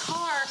of your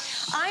car.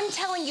 I'm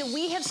telling you,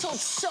 we have sold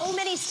so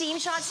many steam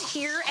shots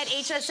here at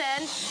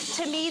HSN.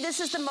 To me, this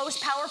is the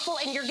most powerful,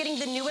 and you're getting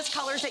the newest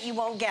colors that you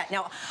won't get.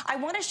 Now, I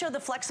want to show the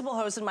flexible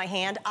hose in my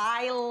hand.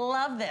 I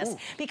love this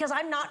because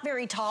I'm not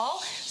very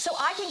tall, so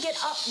I can get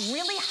up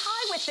really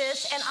high with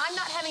this, and I'm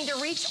not having to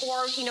reach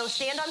or, you know,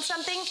 stand on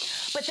something.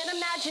 But then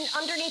imagine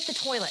underneath the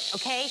toilet,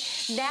 okay?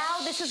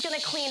 Now this is gonna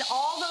clean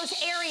all those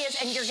areas,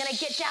 and you're gonna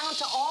get down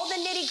to all the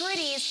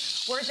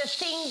nitty-gritties where the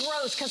thing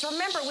grows. Because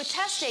remember, with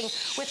testing,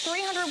 with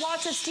 300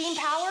 watts of steam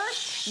power,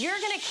 you're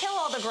gonna kill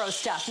all the gross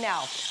stuff.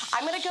 Now,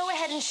 I'm gonna go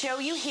ahead and show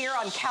you here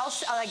on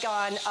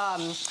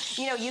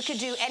you know, you could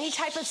do any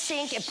type of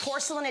sink,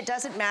 porcelain, it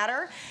doesn't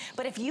matter.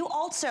 But if you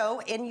also,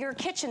 in your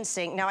kitchen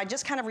sink, now I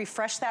just kind of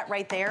refreshed that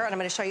right there, and I'm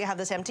gonna show you how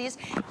this empties.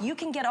 You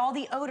can get all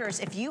the odors.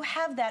 If you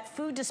have that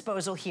food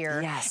disposal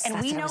here,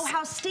 and we know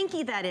how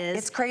stinky that is.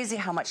 It's crazy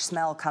how much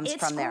smell comes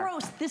from there.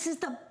 It's gross. This is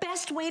the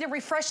best way to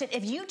refresh it.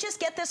 If you just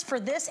get this for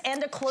this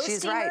and a clothes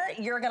steamer,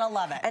 you're gonna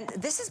love it. And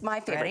this is my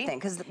favorite thing,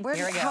 because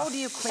how do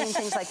you clean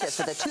things like this?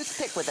 With a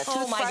toothpick, with a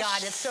toothbrush? Oh my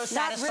God, it's so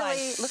satisfying. Not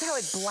really. Look how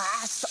it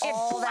blasts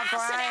all that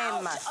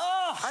grime.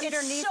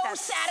 Underneath.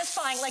 It's so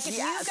satisfying. Like if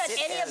you've got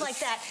any of like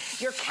that,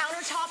 your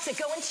countertops that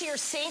go into your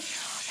sink,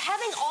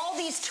 having all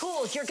these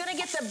tools, you're gonna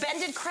get the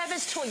bended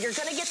crevice tool, you're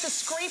gonna get the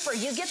scraper,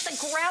 you get the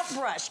grout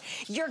brush,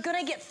 you're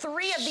gonna get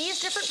 3 of these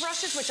different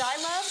brushes, which I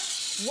love.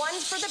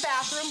 One's for the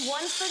bathroom,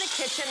 one's for the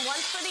kitchen,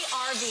 one's for the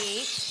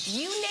RV.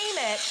 You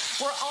name it,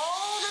 where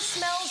all the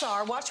smells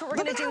are. Watch what we're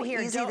gonna do here.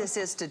 Look how easy this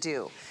is to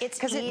do. It's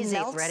because it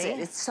melts it.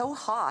 It's so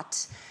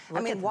hot. I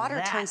mean,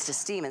 water turns to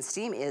steam, and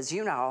steam is,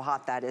 you know how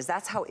hot that is.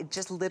 That's how it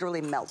just literally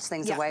melts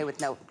things away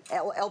with no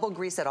elbow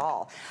grease at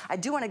all. I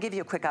do want to give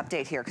you a quick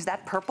update here, because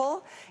that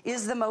purple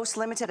is the most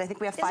limited. I think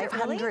we have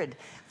 500. Really?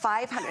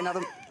 500. Now,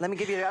 let me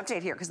give you an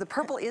update here, because the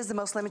purple is the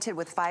most limited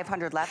with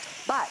 500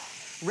 left, but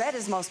red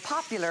is most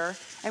popular,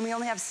 and we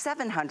only have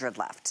 700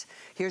 left.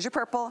 Here's your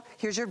purple,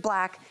 here's your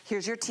black,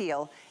 here's your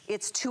teal.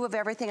 It's 2 of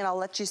everything, and I'll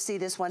let you see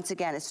this once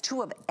again. It's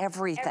 2 of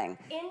everything.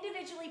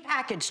 Individually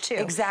packaged too.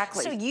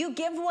 Exactly. So you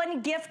give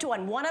one, gift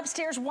one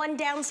upstairs, one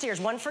downstairs,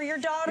 one for your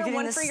daughter, one for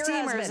your husband. You're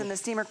getting the steamers and the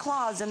steamer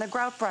claws and the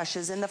grout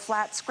brushes and the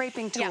flat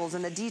scraping tools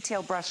and the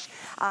detail brush,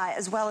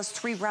 as well as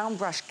 3 round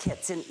brush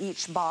kits in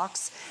each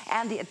box,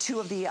 and the 2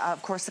 of the,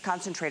 of course, the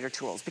concentrator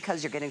tools,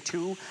 because you're getting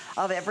 2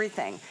 of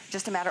everything.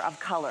 Just a matter of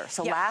color.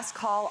 So last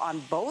call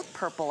on both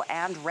purple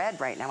and red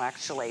right now,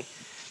 actually.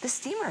 The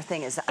steamer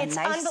thing is a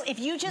nice, if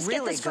you just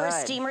get this for a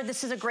steamer,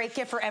 this is a great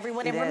gift for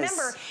everyone. And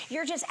remember,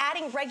 you're just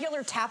adding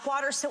regular tap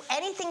water, so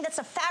anything that's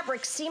a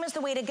fabric, steam is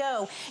the way to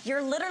go.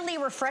 You're literally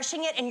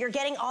refreshing it, and you're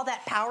getting all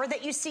that power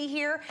that you see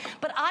here.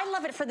 But I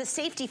love it for the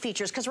safety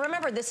features, because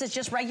remember, this is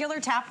just regular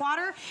tap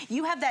water.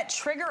 You have that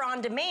trigger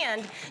on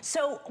demand,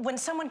 so when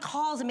someone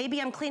calls, and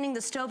maybe I'm cleaning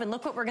the stove, and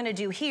look what we're gonna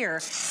do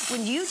here.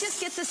 When you just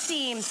get the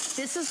steam,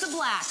 this is the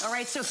black, all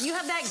right? So if you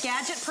have that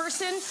gadget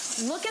person,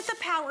 look at the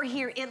power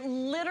here. It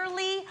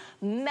literally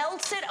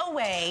melts it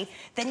away.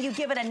 Then you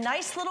give it a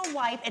nice little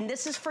wipe, and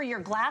this is for your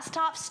glass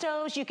top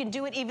stoves. You can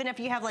do it even if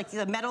you have like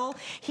the metal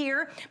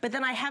here. But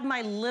then I have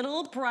my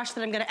little brush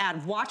that I'm gonna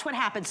add. Watch what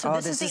happens. So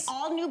this is the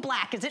all new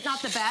black. Is it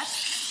not the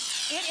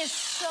best? It is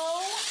so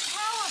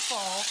powerful,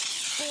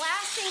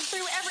 blasting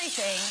through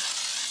everything.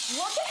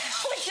 Look at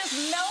how it just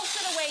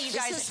melted away, you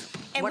guys. This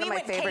is one of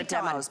my favorite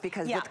demos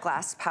because with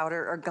glass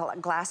powder or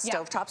glass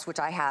stovetops, which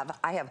I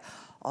have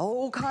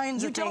all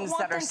kinds of things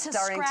that are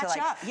starting to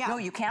like, no,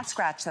 you can't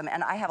scratch them.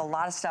 And I have a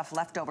lot of stuff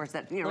leftovers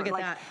that, you know,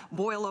 like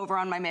boil over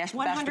on my mashed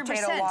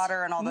potato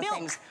water and all the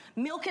things.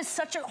 Milk is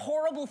such a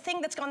horrible thing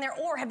that's gone there.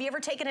 Or have you ever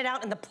taken it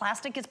out and the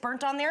plastic gets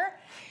burnt on there?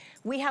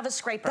 We have a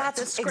scraper.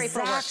 That's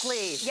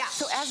exactly. Yeah.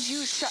 So as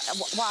you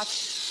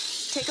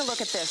watch, take a look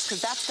at this,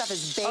 because that stuff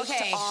is baked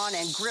on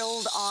and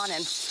grilled on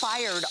and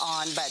fired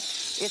on, but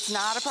it's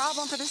not a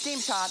problem for the steam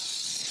shot.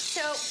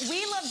 So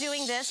we love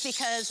doing this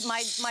because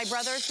my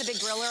brother's the big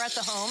griller at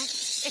the home.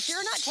 If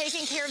you're not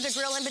taking care of the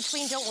grill in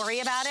between, don't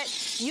worry about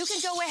it. You can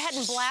go ahead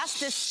and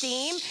blast this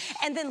steam.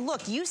 And then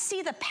look, you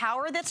see the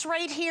power that's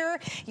right here?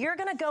 You're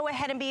gonna go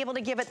ahead and be able to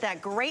give it that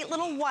great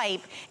little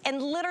wipe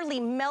and literally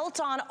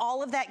melt on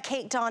all of that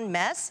caked on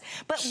mess.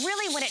 But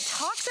really when it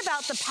talks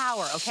about the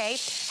power, okay?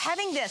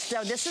 Having this,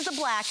 though, this is the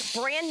black,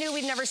 brand new,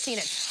 we've never seen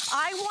it.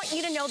 I want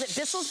you to know that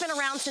Bissell's been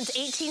around since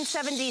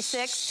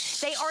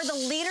 1876. They are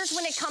the leaders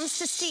when it comes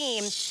to steam.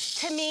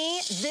 To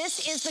me,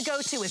 this is the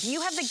go-to. If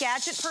you have the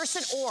gadget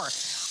person or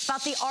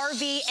about the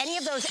RV, any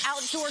of those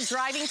outdoor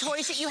driving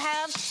toys that you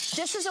have,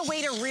 this is a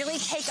way to really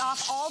take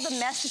off all the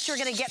mess that you're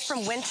gonna get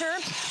from winter.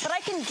 But I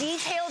can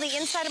detail the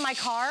inside of my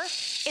car.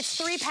 It's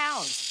 3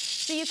 pounds.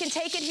 So you can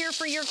take it here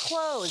for your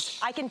clothes.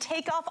 I can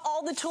take off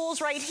all the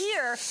tools right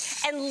here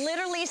and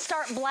literally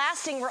start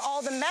blasting where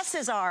all the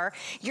messes are.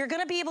 You're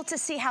gonna be able to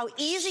see how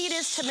easy it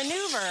is to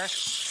maneuver.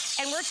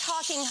 And we're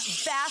talking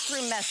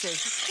bathroom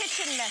messes,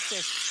 kitchen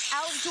messes,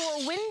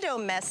 outdoor window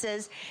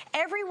messes.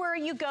 Everywhere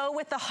you go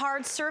with the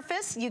hard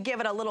surface, you give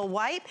it a little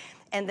wipe,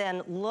 and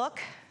then look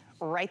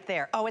right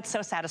there. Oh, it's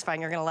so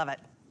satisfying. You're gonna love it.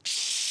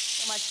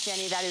 So much,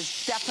 Jenny. That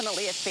is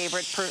definitely a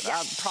favorite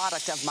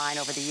product of mine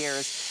over the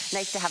years.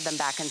 Nice to have them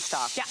back in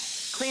stock. Yeah.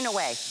 Clean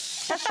away.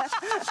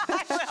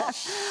 I will.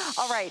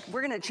 All right,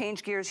 we're gonna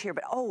change gears here,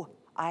 but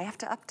I have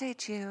to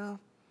update you.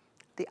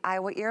 The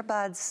Iowa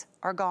earbuds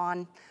are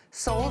gone,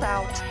 sold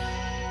out.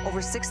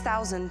 Over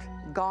 6,000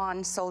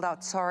 gone, sold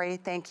out. Sorry,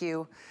 thank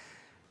you.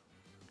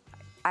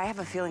 I have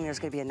a feeling there's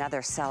gonna be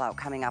another sellout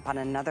coming up on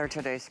another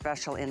today's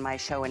special in my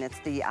show, and it's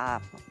the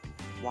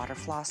water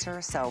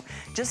flosser. So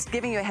just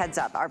giving you a heads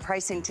up, our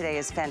pricing today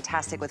is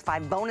fantastic with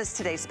 5 bonus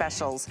today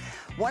specials.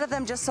 One of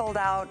them just sold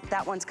out.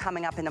 That one's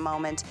coming up in a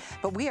moment.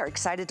 But we are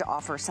excited to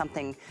offer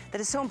something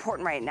that is so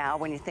important right now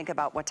when you think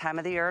about what time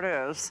of the year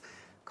it is.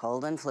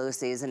 Cold and flu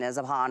season is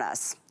upon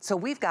us. So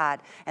we've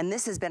got, and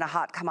this has been a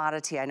hot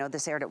commodity. I know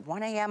this aired at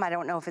 1 a.m. I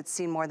don't know if it's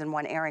seen more than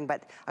one airing,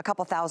 but a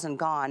couple thousand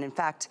gone. In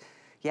fact,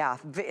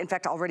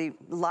 already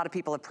a lot of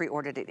people have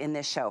pre-ordered it in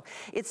this show.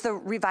 It's the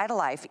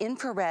Revitalife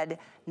infrared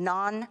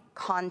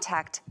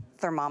non-contact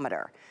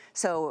thermometer.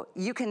 So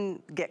you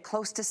can get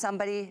close to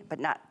somebody, but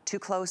not too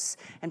close,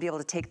 and be able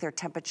to take their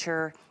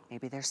temperature.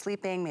 Maybe they're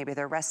sleeping, maybe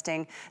they're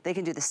resting. They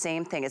can do the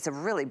same thing. It's a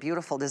really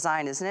beautiful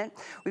design, isn't it?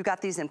 We've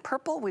got these in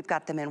purple, we've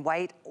got them in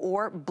white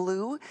or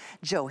blue.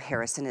 Joe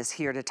Harrison is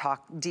here to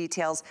talk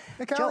details.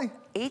 Hey, Callie. Joe,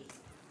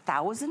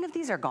 8,000 of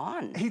these are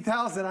gone.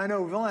 8,000, I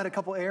know, we've only had a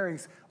couple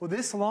airings. Well,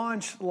 this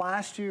launched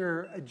last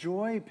year.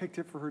 Joy picked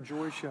it for her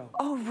Joy show.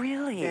 Oh,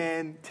 really?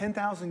 And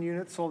 10,000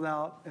 units sold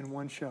out in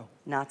one show.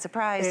 Not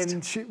surprised.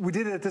 And we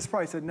did it at this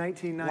price, at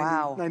 $19.95.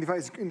 Wow.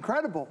 It's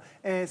incredible.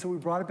 And so we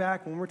brought it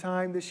back one more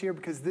time this year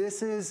because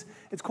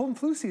it's cold and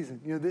flu season.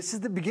 You know, this is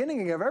the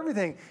beginning of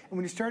everything. And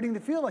when you're starting to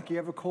feel like you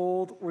have a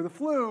cold or the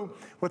flu,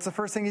 what's the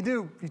first thing you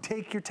do? You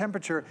take your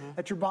temperature.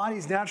 That's your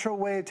body's natural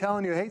way of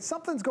telling you, hey,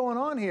 something's going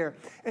on here.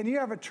 And you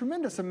have a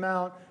tremendous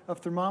amount of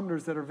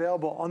thermometers that are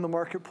available on the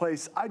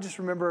marketplace. I just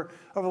remember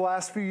over the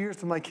last few years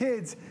with my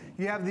kids,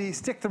 you have the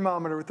stick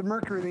thermometer with the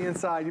mercury on the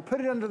inside. You put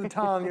it under the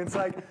tongue, and it's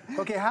like,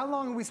 okay, how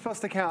long are we supposed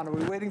to count? Are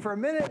we waiting for a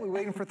minute? Are we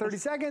waiting for 30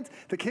 seconds?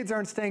 The kids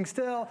aren't staying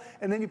still,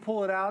 and then you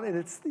pull it out, and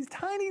it's these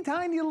tiny,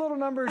 tiny little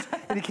numbers,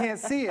 and you can't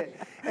see it.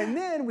 And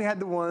then we had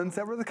the ones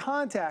that were the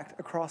contact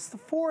across the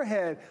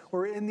forehead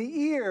or in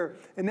the ear.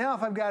 And now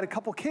if I've got a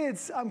couple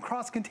kids, I'm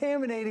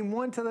cross-contaminating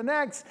one to the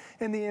next,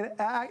 and the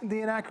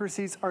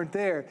inaccuracies aren't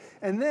there.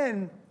 And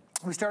then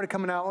we started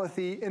coming out with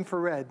the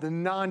infrared, the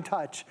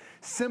non-touch.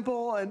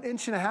 Simple, 1.5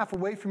 inches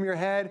away from your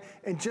head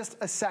in just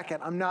a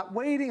second. I'm not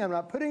waiting, I'm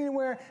not putting it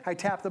anywhere. I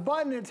tap the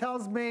button, it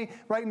tells me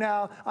right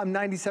now I'm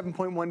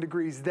 97.1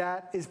 degrees.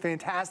 That is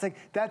fantastic.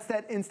 That's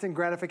that instant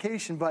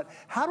gratification. But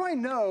how do I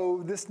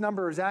know this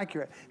number is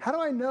accurate? How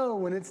do I know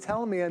when it's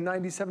telling me I'm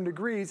 97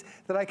 degrees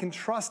that I can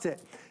trust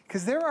it?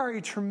 Because there are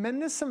a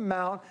tremendous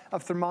amount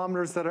of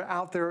thermometers that are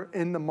out there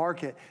in the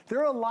market. There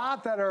are a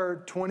lot that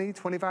are $20,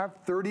 $25,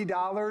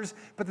 $30,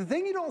 but the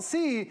thing you don't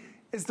see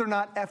is they're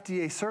not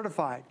FDA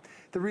certified.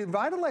 The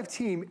Revitalife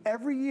team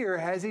every year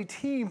has a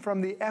team from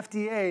the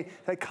FDA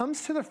that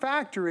comes to the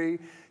factory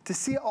to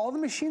see all the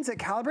machines that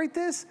calibrate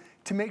this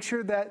to make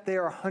sure that they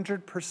are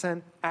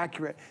 100%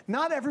 accurate.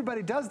 Not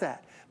everybody does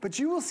that, but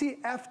you will see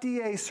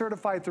FDA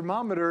certified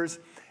thermometers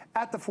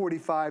at the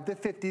 $45, the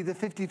 $50, the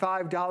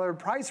 $55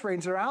 price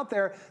range that are out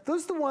there.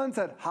 Those are the ones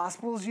that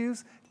hospitals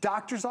use,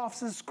 doctors'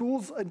 offices,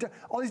 schools,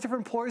 all these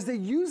different employers, they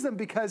use them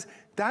because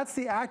that's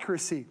the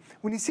accuracy.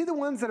 When you see the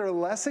ones that are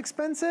less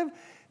expensive,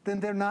 then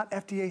they're not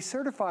FDA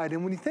certified.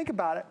 And when you think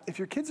about it, if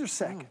your kids are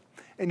sick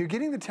and you're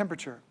getting the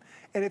temperature,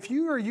 and if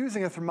you are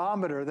using a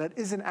thermometer that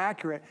isn't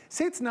accurate,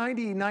 say it's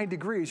 99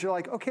 degrees, you're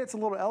like, okay, it's a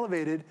little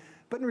elevated,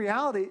 but in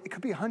reality, it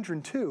could be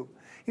 102.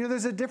 You know,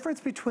 there's a difference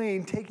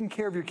between taking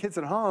care of your kids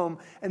at home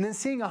and then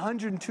seeing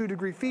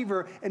 102-degree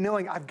fever and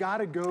knowing I've got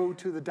to go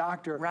to the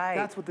doctor. Right.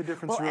 That's what the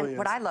difference really is.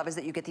 What I love is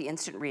that you get the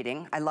instant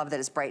reading. I love that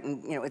it's bright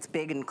and, you know, it's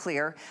big and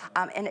clear.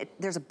 And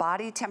there's a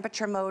body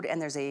temperature mode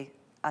and there's a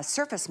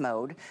surface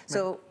mode.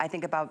 So I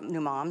think about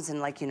new moms and,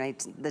 like, you know,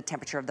 the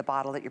temperature of the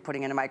bottle that you're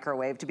putting in a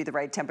microwave to be the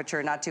right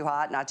temperature, not too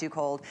hot, not too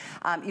cold.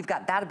 You've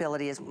got that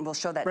ability, as we'll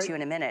show that to you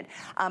in a minute.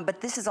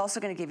 But this is also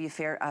going to give you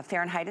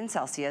Fahrenheit and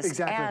Celsius.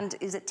 Exactly. And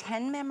is it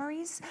 10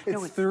 memories? It's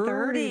no,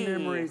 30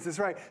 memories, that's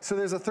right. So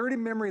there's a 30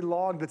 memory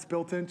log that's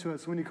built into it.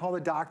 So when you call the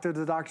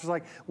doctor's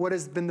like, what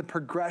has been the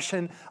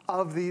progression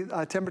of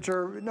the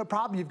temperature? No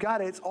problem, you've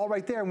got it, it's all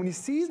right there. And when you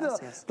see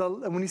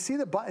when you see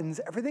the buttons,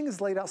 everything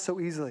is laid out so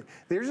easily.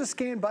 There's a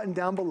scan button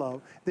down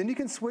below. Then you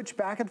can switch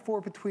back and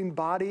forth between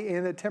body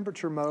and the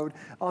temperature mode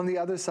on the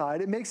other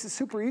side. It makes it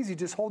super easy.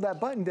 Just hold that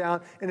button down.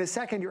 In a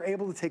second, you're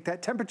able to take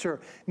that temperature.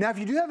 Now, if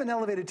you do have an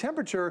elevated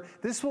temperature,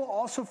 this will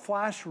also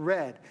flash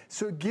red.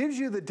 So it gives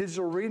you the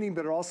digital reading,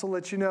 but it also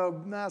lets you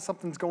know,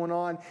 something's going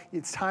on.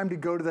 It's time to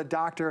go to the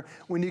doctor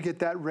when you get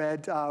that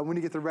red, when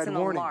you get the red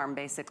warning. It's an alarm,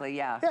 basically,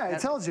 yeah. Yeah, it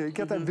tells you. You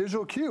get that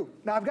visual cue.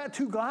 Now, I've got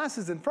two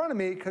glasses in front of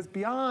me because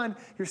beyond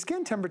your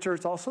skin temperature,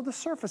 it's also the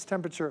surface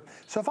temperature.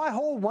 So if I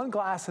hold one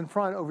glass in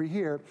front over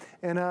here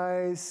and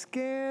I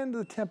scan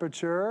the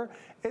temperature,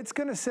 it's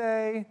going to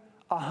say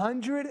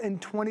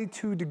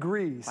 122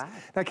 degrees. Wow.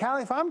 Now,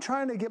 Callie, if I'm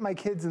trying to get my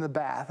kids in the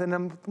bath and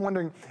I'm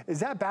wondering,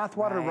 is that bath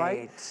water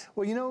right?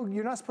 Well, you know,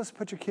 you're not supposed to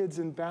put your kids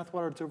in bath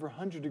water that's over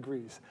 100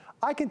 degrees.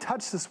 I can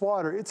touch this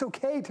water. It's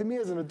okay to me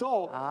as an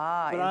adult, but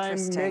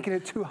I'm making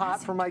it too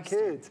hot for my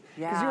kids.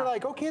 Because you're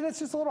like, okay, that's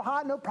just a little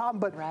hot, no problem,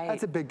 but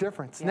that's a big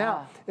difference.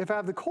 Now, if I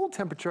have the cold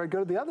temperature, I go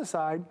to the other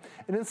side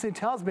and instantly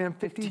tells me I'm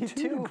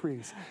 52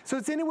 degrees. So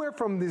it's anywhere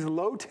from these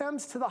low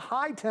temps to the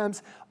high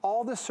temps.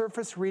 All the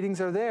surface readings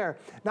are there.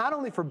 Not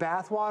only for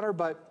bath water,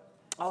 but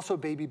also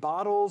baby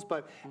bottles.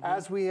 But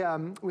as we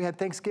had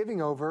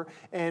Thanksgiving over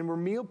and we're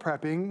meal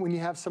prepping, when you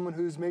have someone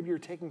who's maybe you're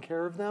taking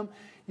care of them,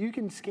 you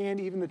can scan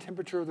even the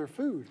temperature of their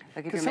food.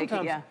 Like if you're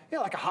making,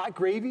 like a hot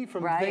gravy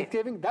from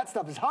Thanksgiving, that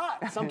stuff is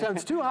hot,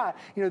 sometimes too hot.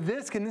 You know,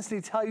 this can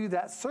instantly tell you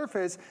that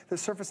the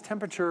surface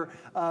temperature,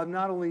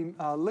 not only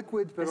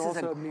liquids, but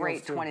also meals. This is a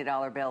great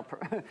 $20 bill.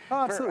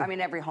 Absolutely. I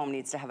mean, every home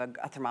needs to have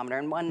a thermometer,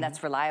 and one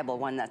that's reliable,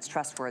 one that's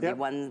trustworthy,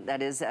 one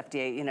that is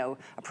FDA, you know,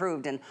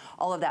 approved, and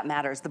all of that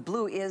matters. The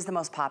blue is the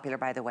most popular,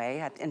 by the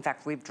way. In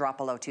fact, we've dropped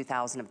below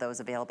 2,000 of those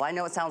available. I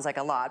know it sounds like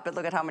a lot, but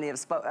look at how many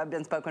have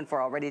been spoken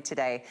for already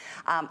today.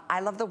 I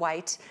love the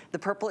white. The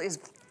purple is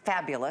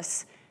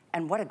fabulous,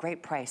 and what a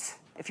great price.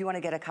 If you want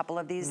to get a couple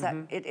of these,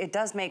 it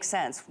does make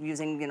sense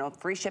using, you know,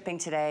 free shipping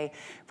today.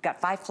 We've got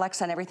 5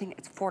 flex on everything.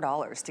 It's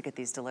 $4 to get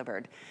these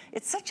delivered.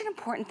 It's such an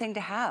important thing to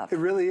have. It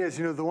really is.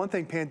 You know, the one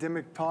thing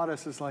pandemic taught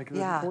us is like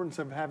the importance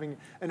of having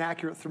an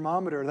accurate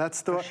thermometer.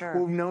 That's what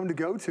we've known to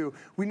go to.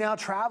 We now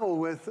travel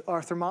with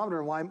our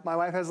thermometer. My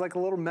wife has like a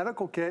little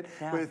medical kit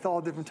with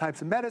all different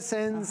types of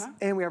medicines,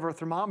 and we have our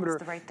thermometer.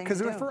 That's the right thing to do.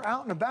 Because if we're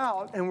out and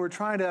about and we're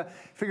trying to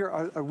figure,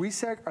 are we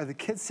sick? Are the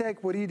kids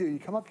sick? What do? You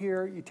come up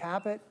here, you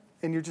tap it,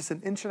 and you're just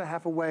 1.5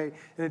 inches away,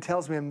 and it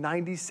tells me I'm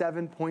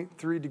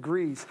 97.3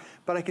 degrees.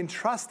 But I can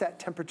trust that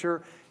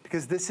temperature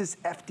because this is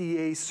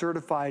FDA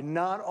certified.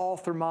 Not all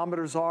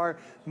thermometers are.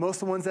 Most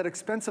of the ones that are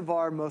expensive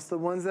are. Most of the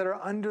ones that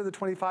are under the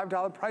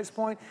 $25 price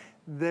point,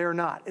 they're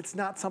not. It's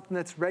not something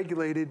that's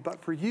regulated,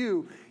 but for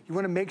you, you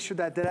want to make sure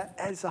that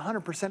is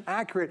 100%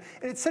 accurate.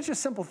 And it's such a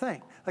simple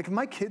thing. Like if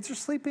my kids are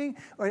sleeping,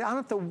 I don't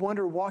have to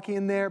wonder walking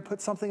in there, put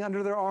something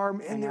under their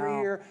arm, in their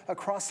ear,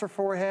 across their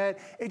forehead.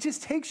 It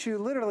just takes you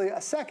literally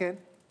a second.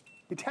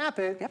 You tap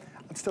it,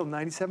 I'm still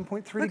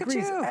 97.3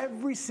 degrees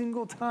every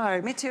single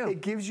time. Me too.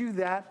 It gives you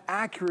that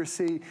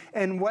accuracy.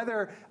 And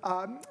whether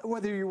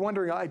you're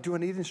wondering, do I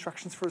need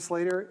instructions for this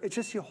later? It's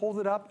just you hold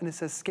it up and it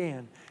says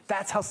scan.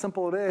 That's how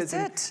simple it is.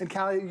 That's it. And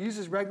Callie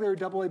uses regular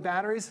AA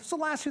batteries. This will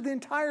last you the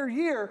entire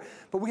year.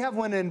 But we have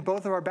one in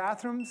both of our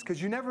bathrooms because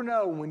you never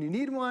know when you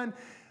need one,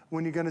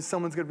 when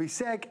someone's gonna be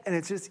sick, and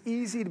it's just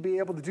easy to be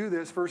able to do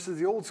this versus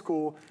the old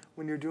school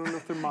when you're doing the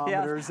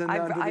thermometers and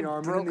under the arm.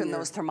 I've broken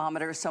those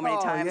thermometers so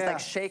many times, like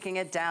shaking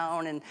it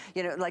down, and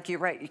you know, like you're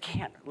right, you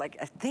can't, like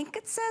I think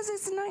it says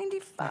it's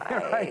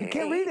 95. Right, you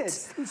can't read it,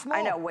 it's too small.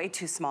 I know, way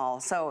too small.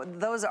 So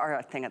those are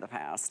a thing of the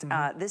past.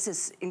 This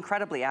is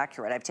incredibly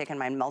accurate. I've taken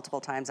mine multiple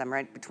times. I'm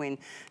right between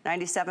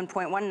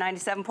 97.1 and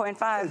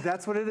 97.5.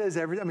 That's what it is.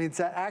 I mean, it's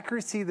that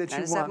accuracy that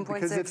you want.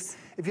 Because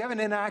if you have an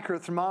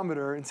inaccurate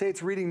thermometer and say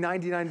it's reading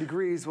 99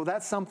 degrees, well,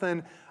 that's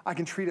something I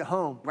can treat at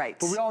home. Right.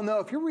 But we all know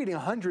if you're reading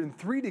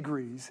 103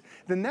 degrees,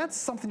 then that's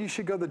something you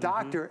should go to the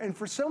doctor. And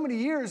for so many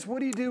years, what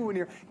do you do when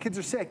your kids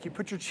are sick? You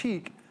put your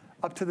cheek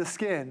up to the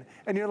skin,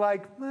 and you're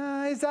like,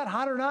 is that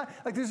hot or not?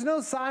 Like, there's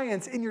no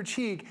science in your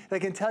cheek that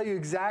can tell you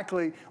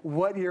exactly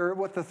what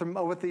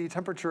the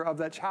temperature of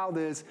that child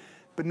is,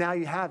 but now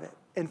you have it.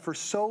 And for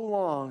so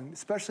long,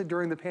 especially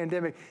during the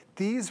pandemic,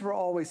 these were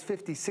always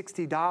 $50,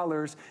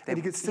 $60, and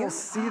you could still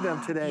see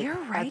them today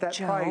at that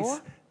price.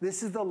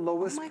 This is the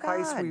lowest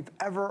price we've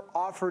ever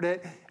offered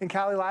it. And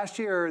Callie, last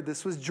year,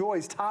 this was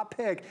Joy's top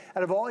pick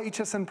out of all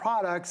HSN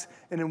products.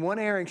 And in one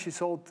airing, she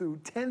sold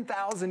through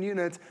 10,000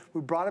 units.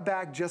 We brought it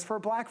back just for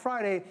Black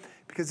Friday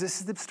because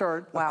this is the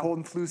start of cold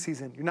and flu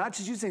season. You're not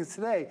just using it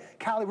today.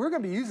 Callie, we're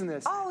going to be using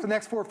this for the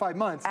next 4 or 5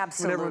 months.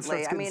 Absolutely. When everyone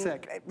starts getting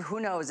sick. Who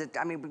knows?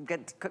 We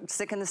get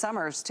sick in the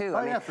summers, too.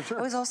 Oh, yeah, for sure.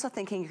 I was also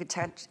thinking you could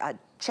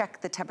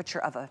check the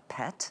temperature of a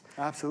pet.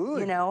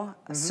 Absolutely. You know,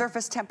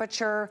 surface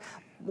temperature,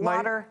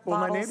 water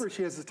bottles. My neighbor,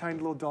 she has this tiny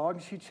little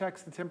dog. She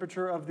checks the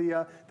temperature of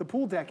the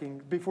pool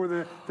decking before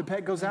the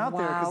pet goes out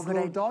there because the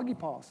little doggy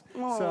paws.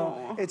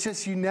 So it's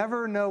just, you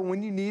never know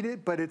when you need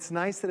it, but it's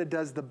nice that it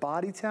does the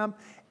body temp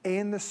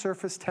and the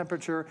surface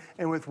temperature.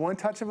 And with one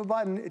touch of a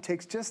button, it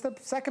takes just a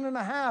second and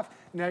a half.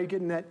 Now you're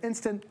getting that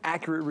instant,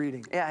 accurate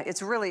reading. Yeah,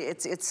 it's really,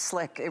 it's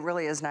slick. It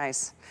really is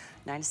nice.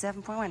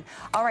 97.1.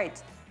 All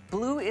right.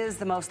 Blue is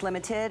the most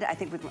limited. I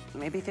think we've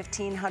maybe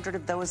 1,500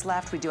 of those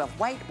left. We do have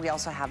white. We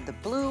also have the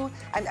blue.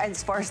 And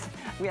as far as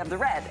we have the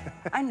red.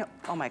 I know.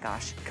 Oh my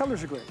gosh.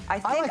 Colors are great. I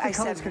like the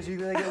colors because they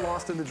get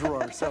lost in the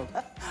drawer. So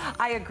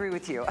I agree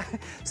with you.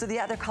 So the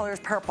other color is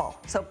purple.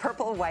 So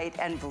purple, white,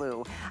 and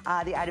blue.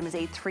 The item is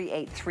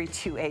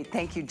 838328.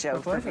 Thank you,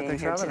 Joe, for being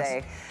here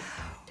today.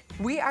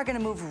 We are going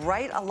to move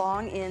right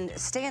along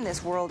stay in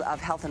this world of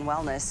health and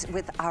wellness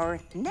with our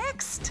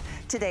next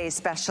today's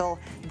special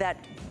that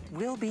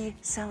will be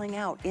selling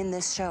out in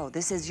this show.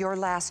 This is your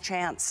last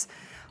chance.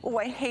 Oh,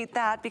 I hate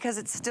that because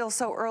it's still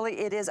so early.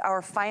 It is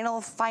our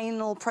final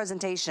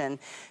presentation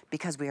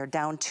because we are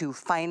down to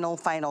final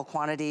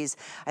quantities.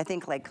 I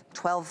think like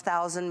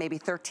 12,000, maybe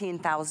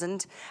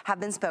 13,000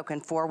 have been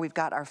spoken for. We've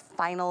got our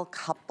final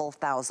couple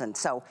thousand.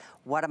 So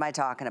what am I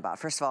talking about?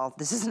 First of all,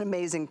 this is an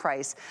amazing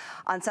price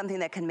on something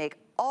that can make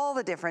all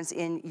the difference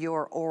in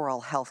your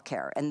oral health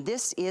care. And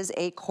this is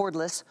a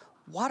cordless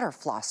water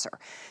flosser.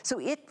 So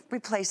it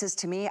replaces,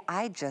 to me,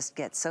 I just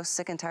get so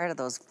sick and tired of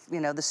those,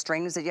 the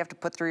strings that you have to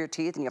put through your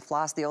teeth and you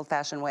floss the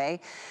old-fashioned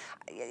way.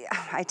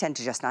 I tend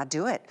to just not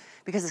do it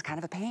because it's kind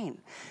of a pain.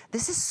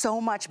 This is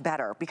so much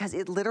better because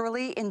it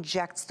literally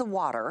injects the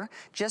water,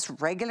 just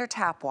regular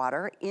tap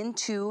water,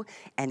 into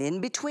and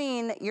in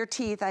between your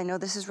teeth. I know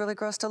this is really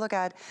gross to look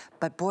at,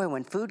 but boy,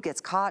 when food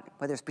gets caught,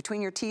 whether it's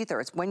between your teeth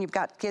or it's when you've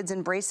got kids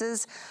in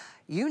braces,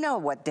 you know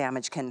what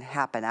damage can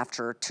happen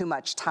after too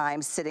much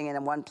time sitting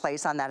in one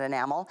place on that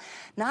enamel.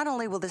 Not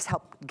only will this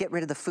help get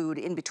rid of the food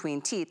in between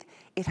teeth,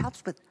 it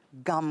helps with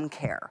gum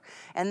care.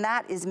 And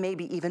that is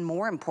maybe even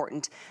more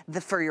important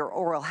for your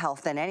oral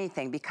health than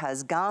anything,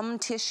 because gum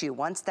tissue,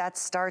 once that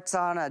starts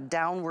on a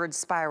downward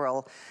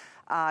spiral,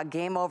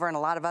 game over, and a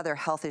lot of other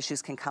health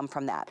issues can come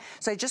from that.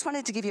 So I just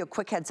wanted to give you a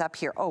quick heads up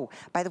here. Oh,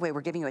 by the way,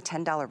 we're giving you a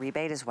 $10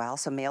 rebate as well,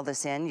 so mail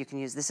this in. You can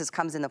use, this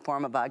comes in the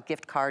form of a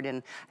gift card,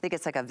 and I think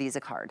it's like a Visa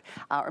card,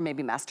 or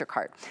maybe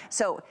MasterCard.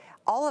 So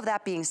all of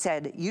that being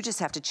said, you just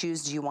have to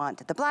choose, do you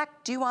want the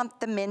black, do you want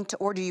the mint,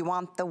 or do you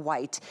want the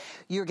white?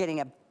 You're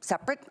getting a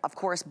separate, of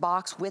course,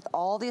 box with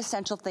all the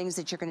essential things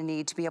that you're gonna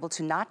need to be able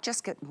to not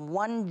just get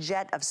one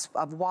jet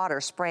of water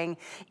spraying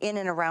in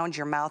and around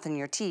your mouth and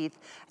your teeth.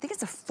 I think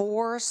it's a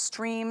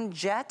 4-stream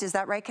jet. Is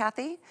that right,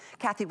 Kathy?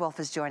 Kathy Wolf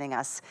is joining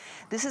us.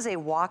 This is a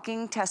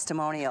walking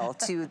testimonial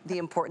to the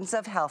importance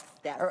of health,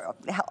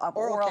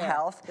 oral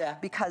health,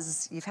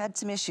 because you've had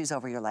some issues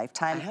over your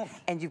lifetime,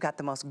 and you've got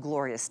the most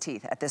glorious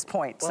teeth at this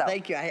point. Well,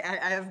 thank you. I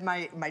have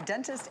my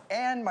dentist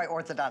and my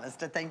orthodontist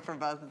to thank for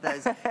both of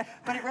those.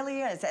 But it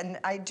really is. And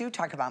I do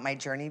talk about my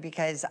journey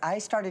because I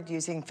started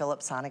using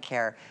Philips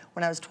Sonicare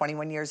when I was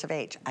 21 years of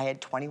age. I had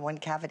 21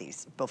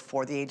 cavities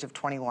before the age of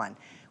 21.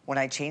 When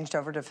I changed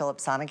over to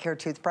Philips Sonicare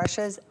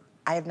toothbrushes,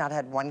 I have not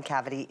had one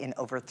cavity in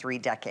over 3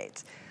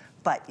 decades.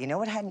 But you know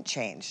what hadn't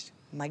changed?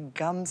 My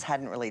gums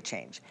hadn't really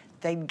changed.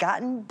 They'd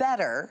gotten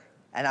better,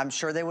 and I'm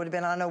sure they would have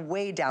been on a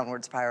way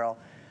downward spiral,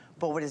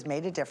 but what has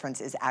made a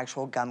difference is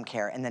actual gum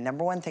care. And the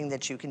 #1 thing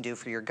that you can do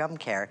for your gum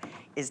care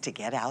is to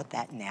get out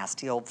that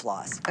nasty old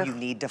floss. You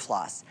need to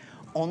floss.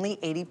 Only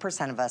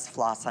 80% of us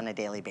floss on a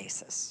daily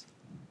basis.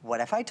 What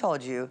if I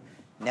told you,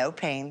 no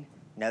pain,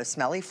 no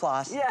smelly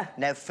floss,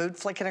 no food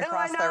flicking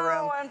across the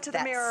room,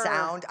 that mirror.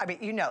 Sound, I mean,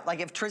 you know, like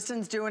if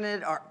Tristan's doing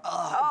it or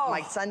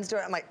my son's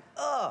doing it, I'm like,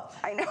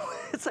 I know,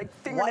 it's like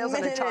fingernails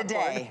on a chalkboard. 1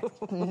 minute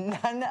a day,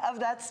 none of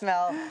that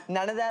smell,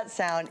 none of that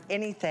sound,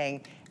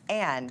 anything,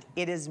 and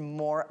it is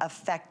more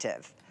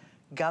effective.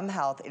 Gum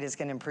health, it is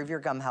gonna improve your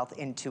gum health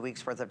in 2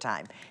 weeks worth of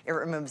time. It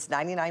removes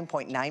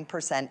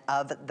 99.9%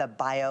 of the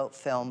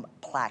biofilm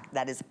plaque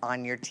that is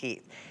on your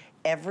teeth.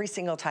 every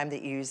single time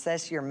that you use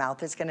this, your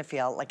mouth is gonna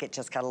feel like it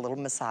just got a little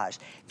massage.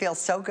 It feels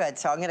so good.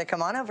 So I'm gonna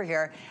come on over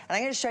here and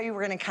I'm gonna show you,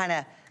 we're gonna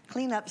kinda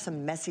clean up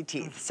some messy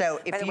teeth. So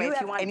if you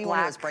have anyone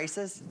who has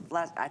braces.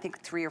 I think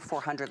 300 or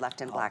 400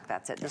 left in black,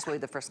 that's it. This will be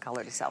the first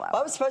color to sell out.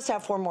 Well, I was supposed to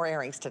have 4 more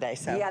earrings today,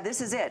 so. Yeah,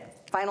 this is it.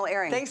 Final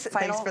airing. Thanks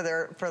for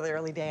the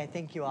early day. I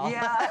thank you all.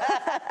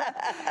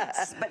 Yeah.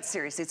 But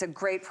seriously, it's a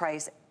great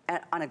price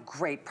on a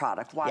great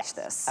product. Watch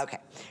this. Okay,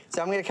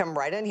 so I'm gonna come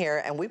right in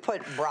here and we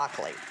put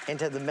broccoli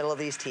into the middle of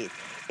these teeth.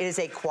 It is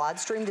a quad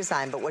stream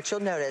design, but what you'll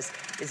notice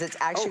is it's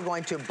actually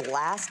going to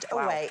blast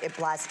away. It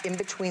blasts in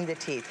between the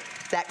teeth.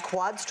 That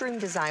quad stream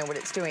design, what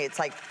it's doing, it's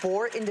like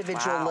 4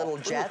 individual little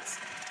jets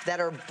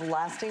that are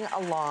blasting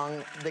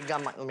along the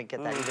gum line. Let me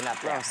get that even up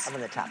there, up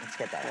on the top. Let's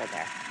get that right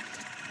there.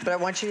 But I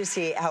want you to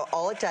see how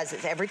all it does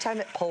is every time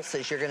it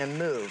pulses, you're gonna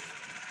move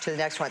to the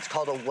next one. It's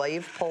called a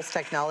wave pulse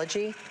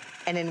technology.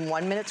 And in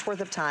 1 minute's worth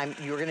of time,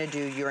 you're gonna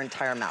do your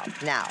entire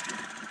mouth. Now,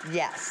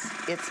 yes,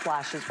 it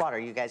splashes water.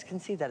 You guys can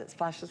see that it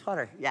splashes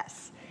water.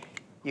 Yes,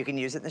 you can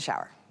use it in the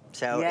shower.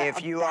 So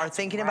if you are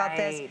thinking about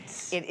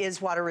this, it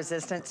is water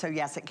resistant. So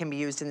yes, it can be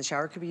used in the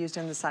shower. It could be used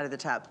on the side of the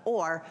tub.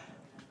 Or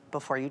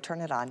before you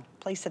turn it on,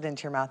 place it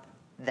into your mouth,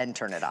 then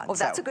turn it on. Oh,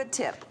 that's a good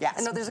tip. Yes.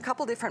 I know there's a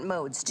couple different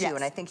modes too,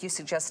 and I think you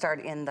suggest start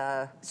in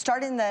the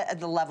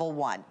level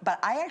 1. But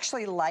I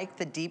actually like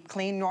the deep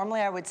clean. Normally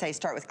I would say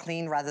start with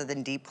clean rather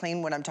than deep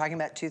clean when I'm talking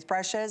about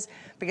toothbrushes,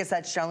 because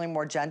that's generally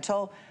more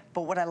gentle.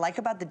 But what I like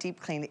about the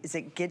deep clean is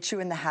it gets you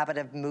in the habit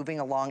of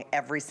moving along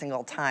every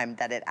single time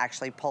that it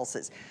actually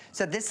pulses.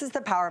 So this is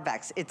the Power of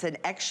X. It's an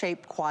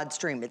X-shaped quad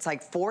stream. It's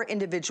like 4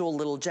 individual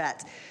little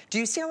jets. Do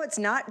you see how it's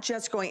not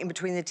just going in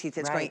between the teeth?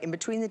 It's going in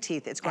between the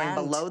teeth. It's going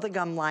below the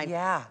gum line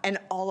and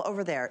all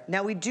over there.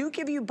 Now we do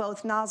give you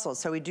both nozzles.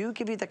 So we do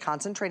give you the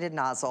concentrated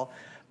nozzle,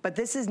 but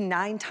this is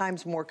 9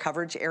 times more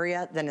coverage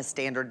area than a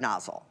standard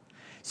nozzle.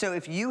 So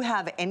if you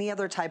have any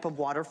other type of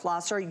water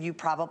flosser, you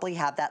probably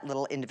have that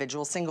little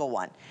individual single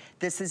one.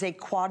 This is a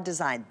quad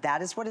design.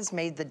 That is what has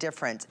made the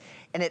difference.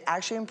 And it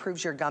actually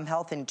improves your gum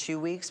health in 2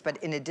 weeks. But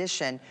in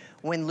addition,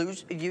 when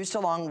used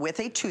along with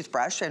a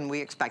toothbrush, and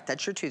we expect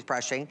that you're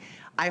toothbrushing,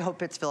 I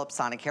hope it's Philips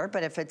Sonicare,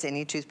 but if it's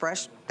any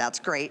toothbrush, that's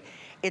great.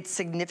 It's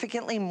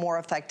significantly more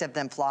effective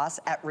than floss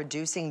at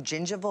reducing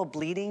gingival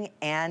bleeding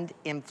and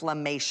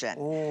inflammation.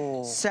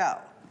 Ooh. So,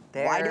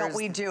 why don't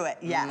we do it?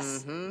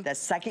 Yes. The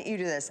second you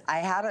do this, I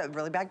had a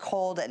really bad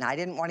cold and I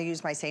didn't want to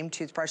use my same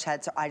toothbrush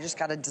head, so I just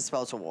got a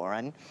disposable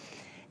one.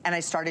 And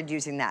I started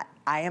using that.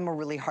 I am a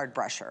really hard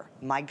brusher.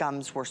 My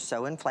gums were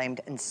so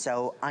inflamed and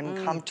so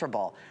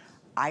uncomfortable.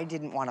 I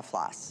didn't want to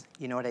floss.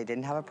 You know what I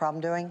didn't have a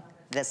problem doing?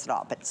 This at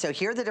all. But so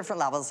here are the different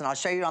levels, and I'll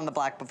show you on the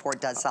black before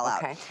it does sell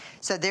out.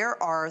 So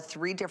there are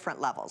 3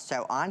 different levels.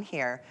 So on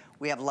here,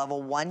 we have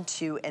level 1,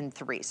 2, and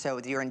 3. So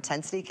your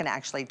intensity can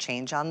actually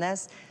change on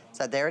this.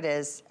 So there it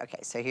is. Okay,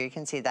 so here you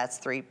can see that's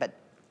 3, but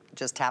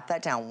just tap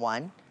that down.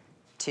 1,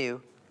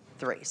 2,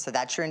 3. So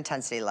that's your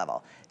intensity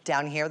level.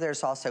 Down here,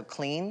 there's also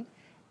clean,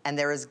 and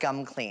there is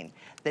gum clean.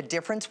 The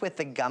difference with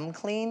the gum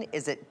clean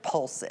is it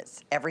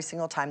pulses every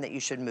single time that you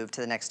should move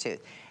to the next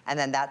tooth. And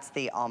then that's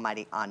the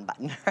almighty on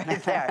button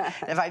right there.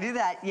 If I do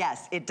that,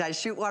 yes, it does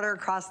shoot water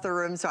across the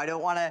room, so I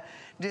don't want to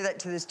do that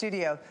to the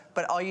studio,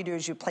 but all you do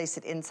is you place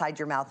it inside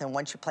your mouth, and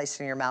once you place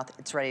it in your mouth,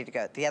 it's ready to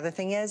go. The other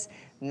thing is,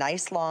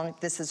 nice long,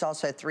 this is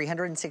also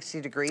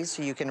 360 degrees,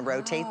 so you can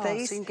rotate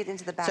these. So you can get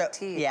into the back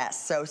teeth.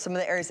 Yes, so some of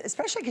the areas,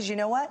 especially because you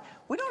know what?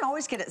 We don't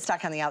always get it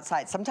stuck on the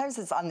outside. Sometimes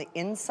it's on the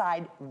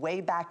inside,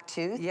 way back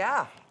tooth.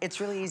 Yeah.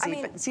 It's really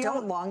easy, but see how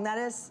long that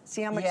is?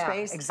 See how much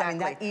space?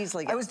 Exactly. I mean, that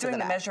easily gets I was doing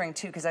the measuring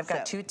too, because I've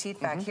got 2 teeth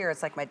back here.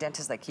 It's like my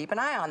dentist, like, keep an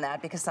eye on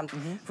that, because some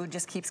food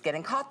just keeps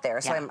getting caught there.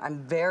 So I'm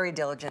very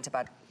diligent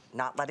about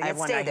not letting it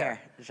stay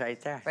there. It's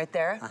right there. Right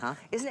there?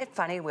 Isn't it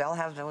funny? We all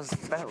have those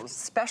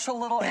special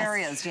little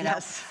areas, you know?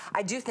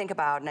 I do think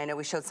about, and I know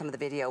we showed some of the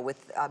video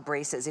with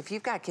braces. If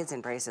you've got kids in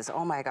braces,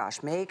 oh my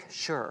gosh, make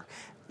sure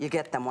you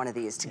get them one of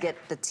these to get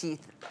the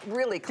teeth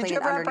really clean. Did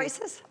you ever have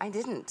braces? I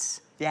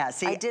didn't. Yeah,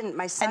 see, I didn't.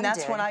 My son did. And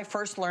that's when I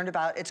first learned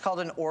about, it's called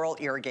an oral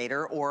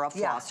irrigator or a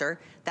flosser.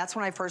 That's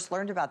when I first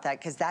learned about that,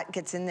 because that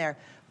gets in there.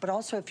 But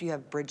also if you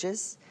have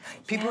bridges,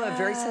 people who have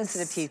very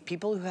sensitive teeth,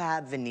 people who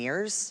have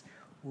veneers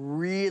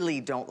really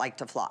don't like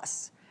to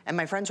floss. And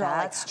my friends are all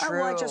like, oh,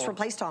 well, I just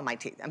replaced all my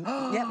teeth.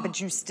 Yeah,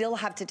 but you still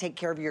have to take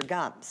care of your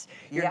gums.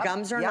 Your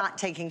gums are not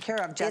taken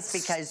care of just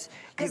because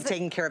you've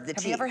taken care of the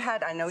teeth. Have you ever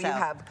had, I know you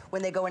have,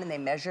 when they go in and they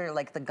measure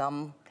like the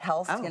gum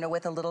health, you know,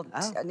 with a little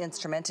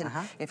instrument, and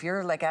if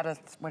you're like at a,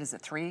 what is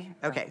it, 3?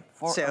 Okay,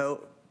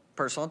 so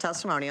personal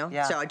testimonial.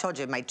 So I told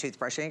you my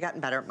toothbrushing had gotten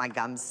better, my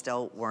gums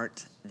still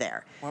weren't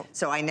there.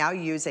 So I now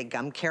use a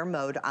gum care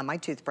mode on my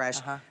toothbrush,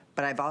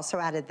 but I've also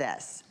added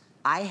this.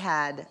 I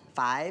had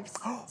 5s,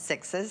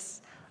 6s.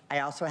 I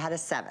also had a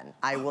 7.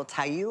 I will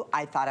tell you,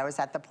 I thought I was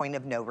at the point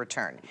of no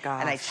return.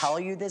 And I tell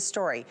you this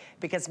story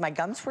because my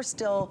gums were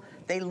still,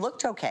 they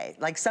looked okay.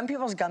 Like some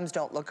people's gums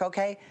don't look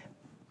okay,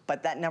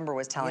 but that number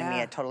was telling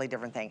me a totally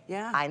different thing.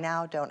 I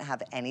now don't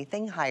have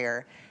anything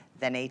higher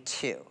then a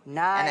 2.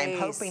 Nice. And I'm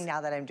hoping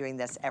now that I'm doing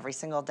this every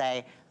single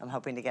day, I'm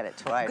hoping to get it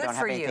to where I don't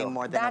have anything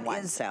more than a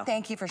 1.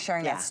 Thank you for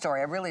sharing that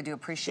story. I really do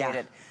appreciate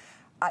it.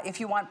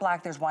 If you want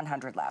black, there's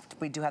 100 left.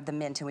 We do have the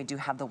mint and we do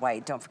have the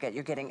white. Don't forget,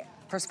 you're getting,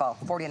 first of all,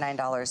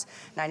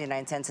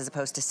 $49.99 as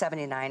opposed to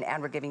 $79,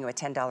 and we're giving you a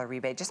 $10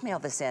 rebate. Just mail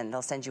this in.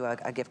 They'll send you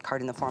a gift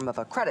card in the form of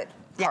a credit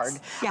card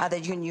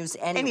that you can use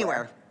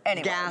anywhere.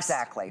 Anywhere, gas,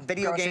 exactly.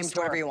 Video Grocery games,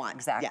 store. whatever you want.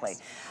 Exactly.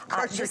 Yes.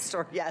 Grocery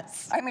store,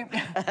 yes. I mean,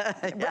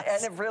 and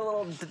every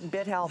little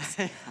bit helps.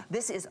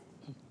 This is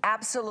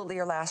absolutely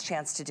your last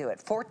chance to do it.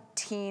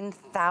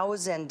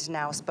 14,000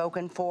 now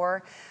spoken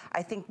for.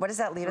 I think, what does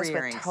that lead us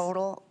with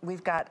total?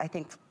 We've got, I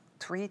think,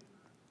 3.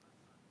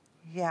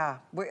 Yeah.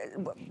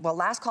 Well,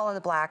 last call on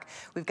the black.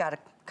 We've got a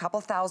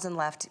couple thousand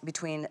left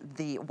between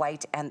the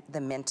white and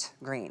the mint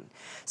green.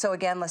 So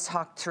again, let's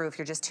talk through, if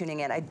you're just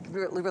tuning in, I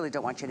really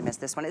don't want you to miss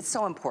this one. It's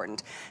so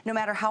important. No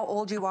matter how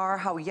old you are,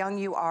 how young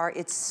you are,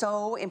 it's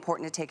so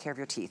important to take care of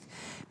your teeth.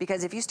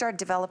 Because if you start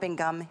developing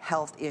gum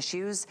health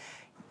issues,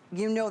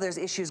 you know there's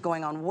issues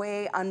going on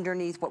way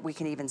underneath what we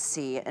can even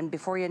see. And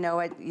before you know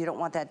it, you don't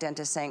want that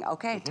dentist saying,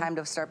 okay, time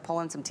to start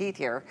pulling some teeth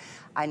here.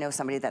 I know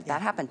somebody that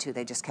happened to.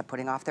 They just kept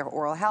putting off their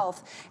oral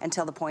health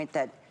until the point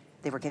that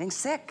they were getting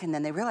sick, and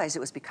then they realized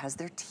it was because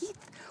their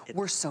teeth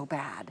were so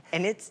bad.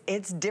 And it's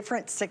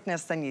different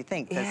sickness than you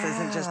think. This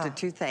isn't just a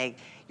toothache.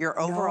 Your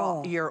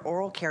overall, your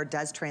oral care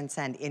does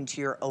transcend into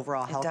your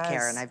overall health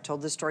care. And I've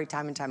told this story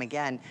time and time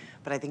again,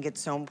 but I think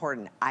it's so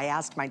important. I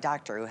asked my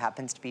doctor, who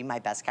happens to be my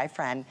best guy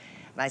friend,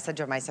 and I said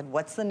to him, I said,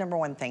 what's the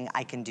 #1 thing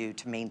I can do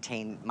to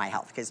maintain my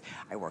health? Because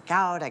I work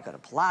out, I go to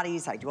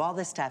Pilates, I do all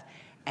this stuff.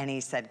 And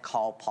he said,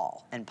 call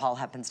Paul. And Paul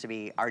happens to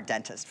be our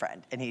dentist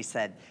friend. And he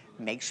said,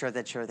 make sure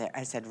that you're there.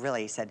 I said,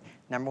 really? He said,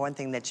 #1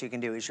 thing that you can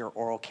do is your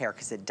oral care,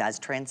 because it does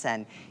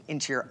transcend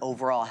into your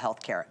overall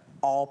health care.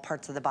 All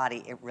parts of the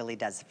body, it really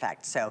does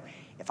affect. So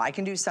if I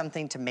can do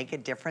something to make a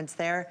difference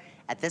there,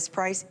 at this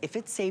price, if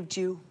it saved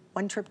you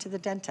 1 trip to the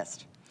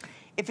dentist,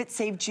 if it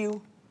saved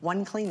you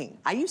 1 cleaning.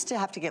 I used to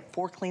have to get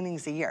 4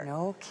 cleanings a year.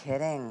 No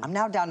kidding. I'm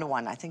now down to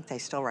 1. I think they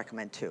still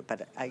recommend 2,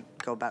 but I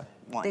go about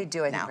 1. They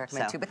do, I think,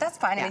 recommend 2, but that's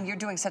fine. I mean, you're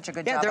doing such a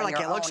good job. They're on like,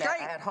 your it looks own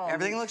great. At home.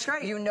 Everything looks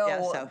great. You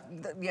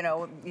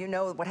know, you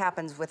know what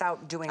happens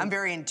without doing. I'm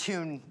very in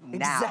tune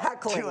now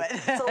to it.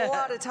 It's a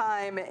lot of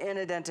time in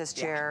a dentist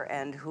chair,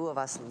 and who of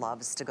us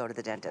loves to go to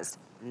the dentist?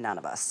 None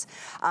of us.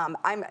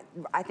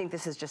 I think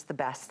this is just the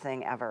best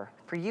thing ever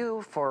for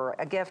you, for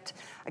a gift.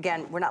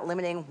 Again, we're not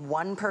limiting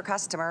 1 per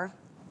customer,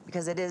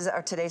 because it is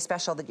our Today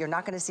Special that you're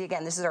not going to see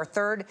again. This is our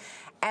 3rd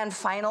and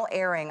final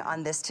airing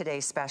on this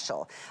Today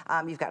Special.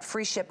 You've got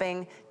free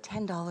shipping,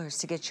 $10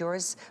 to get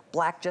yours.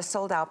 Black just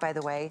sold out, by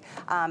the way.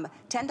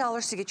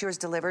 $10 to get yours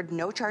delivered,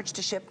 no charge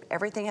to ship.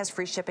 Everything has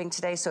free shipping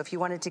today, so if you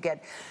wanted to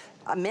get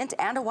a mint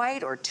and a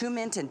white, or 2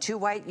 mint and 2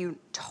 white, you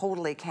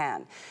totally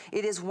can.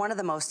 It is one of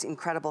the most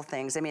incredible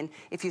things. I mean,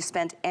 if you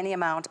spent any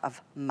amount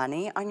of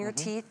money on your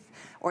teeth,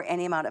 or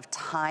any amount of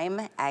time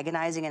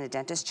agonizing in a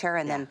dentist chair,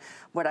 and then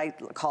what I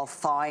call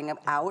thawing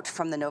out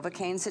from the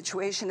Novocaine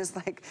situation is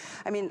like,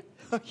 I mean,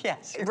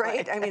 yes,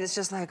 right? I mean, it's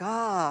just like,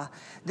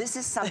 this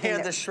is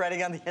something. The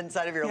shredding on the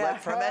inside of your lip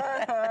from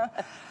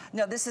it.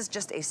 No, this is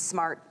just a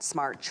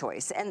smart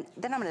choice. And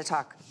then I'm going to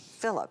talk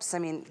Philips. I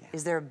mean,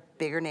 is there a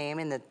bigger name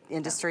in the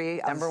industry?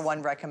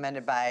 #1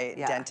 recommended by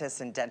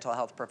dentists and dental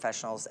health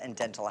professionals and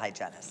dental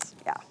hygienists.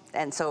 Yeah,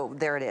 and so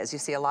there it is. You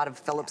see a lot of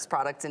Philips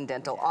products in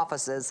dental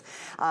offices,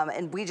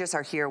 and we just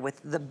are here with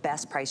the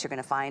best price you're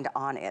going to find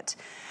on it.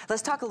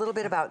 Let's talk a little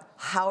bit about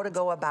how to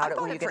go about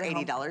it when you get it for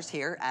 $80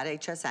 here at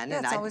HSN. Yeah,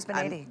 and it's always been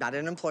 $80. I'm not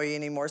an employee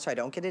anymore, so I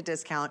don't get a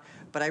discount,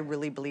 but I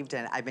really believed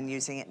in it. I've been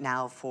using it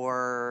now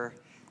for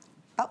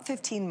about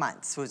 15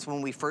 months was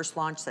when we first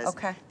launched this.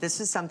 Okay. This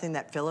is something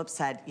that Philips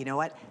said, you know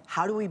what,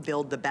 how do we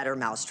build the better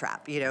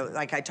mousetrap? You know,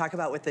 like I talk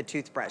about with the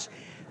toothbrush,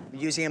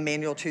 using a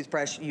manual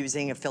toothbrush,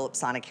 using a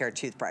Philips Sonicare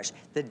toothbrush.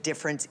 The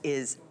difference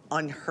is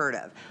unheard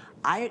of.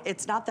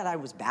 It's not that I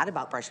was bad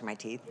about brushing my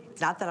teeth.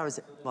 It's not that I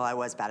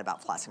was bad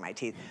about flossing my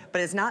teeth, but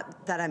it's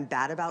not that I'm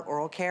bad about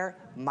oral care.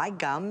 My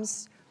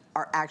gums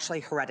are actually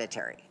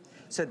hereditary.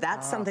 So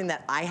that's something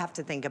that I have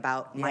to think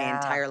about my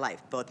entire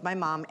life. Both my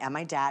mom and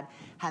my dad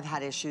have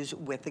had issues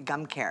with the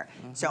gum care.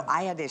 So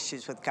I had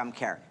issues with gum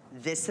care.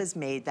 This has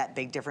made that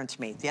big difference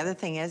for me. The other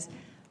thing is,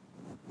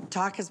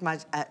 talk as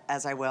much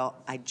as I will,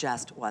 I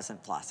just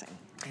wasn't flossing.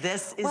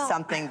 This is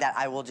something that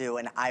I will do,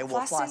 and I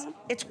will floss.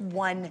 It's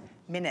 1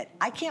 minute.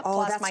 I can't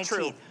floss my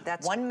teeth.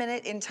 That's 1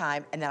 minute in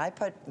time, and then I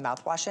put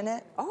mouthwash in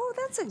it. Oh,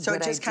 that's a good idea. So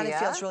it just kind of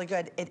feels really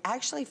good. It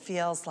actually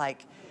feels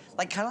like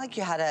kind of like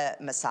you had a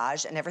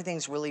massage and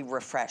everything's really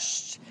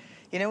refreshed.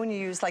 You know when you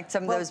use like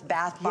some of those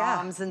bath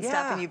bombs and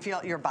stuff, and you feel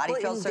your body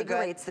feels so good. It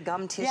invigorates the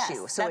gum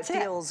tissue, so it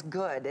feels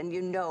good, and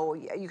you know,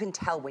 you can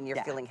tell when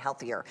you're feeling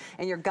healthier,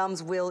 and your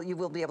gums you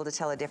will be able to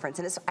tell a difference.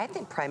 And I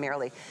think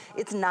primarily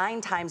it's 9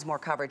 times more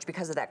coverage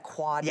because of that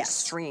quad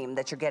stream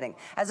that you're getting,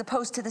 as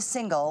opposed to the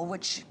single,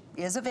 which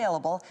is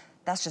available.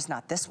 That's just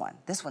not this one.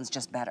 This one's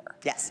just better.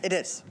 Yes, it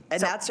is,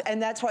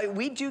 and that's why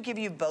we do give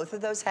you both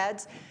of those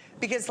heads.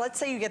 Because let's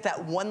say you get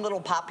that one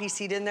little poppy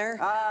seed in there,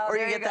 or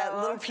you get that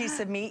little piece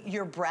of meat,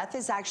 your breath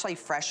is actually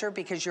fresher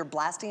because you're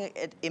blasting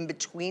it in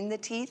between the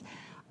teeth.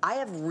 I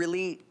have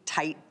really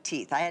tight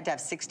teeth. I had to have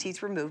 6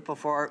 teeth removed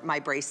before my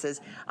braces.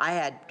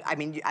 I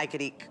mean, I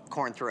could eat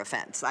corn through a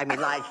fence. I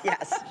mean, like,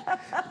 yes.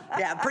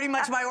 Yeah, pretty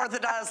much my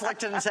orthodontist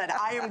looked at it and said,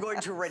 I am going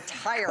to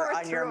retire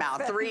on your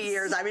mouth. 3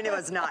 years, I mean, it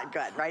was not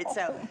good, right?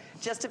 So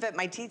just to fit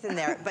my teeth in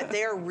there, but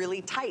they're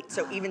really tight.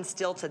 So even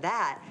still to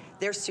that,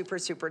 they're super,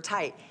 super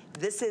tight.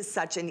 This is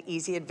such an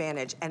easy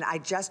advantage, and I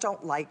just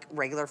don't like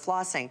regular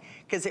flossing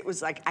because it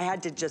was like I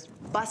had to just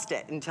bust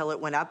it until it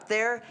went up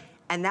there,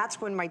 and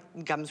that's when my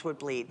gums would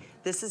bleed.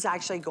 This is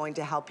actually going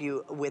to help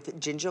you with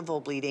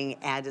gingival bleeding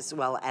and as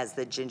well as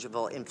the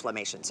gingival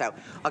inflammation. So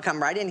I'll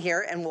come right in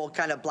here and we'll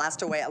kind of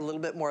blast away a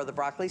little bit more of the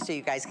broccoli so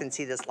you guys can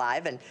see this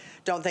live, and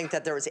don't think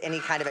that there was any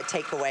kind of a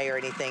takeaway or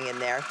anything in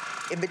there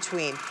in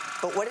between.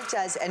 But what it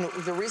does, and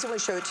the reason we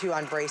show it to you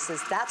on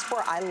braces, that's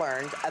where I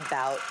learned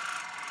about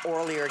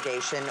oral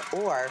irrigation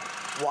or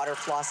water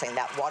flossing.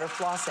 That water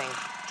flossing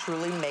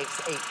truly makes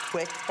a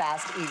quick,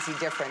 fast, easy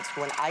difference.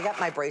 When I got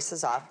my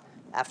braces off,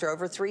 after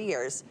over 3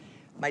 years,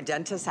 my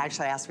dentist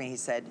actually asked me, he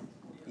said,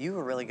 you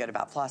were really good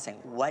about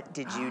flossing. What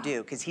did you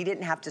do? Because he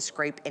didn't have to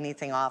scrape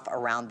anything off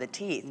around the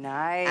teeth.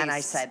 Nice. And I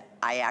said,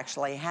 I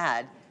actually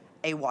had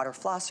a water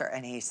flosser.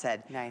 And he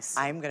said, nice.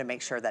 I'm gonna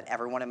make sure that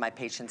every one of my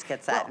patients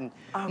gets that. Well,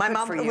 and my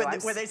mom,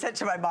 when they said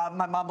to my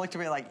mom looked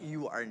at me like,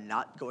 you are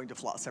not going to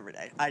floss every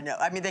day. I know,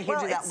 I mean, they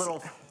hand you that little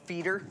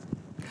feeder.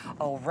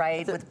 Oh,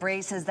 right, with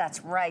braces,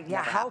 that's right.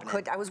 Yeah, how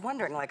could, I was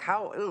wondering, like,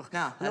 how, ugh.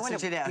 No, that's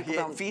what you do. People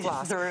don't feed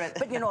floss. through it.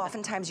 But, you know,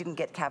 oftentimes you can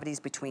get cavities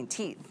between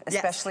teeth,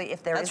 especially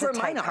if there is a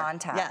tight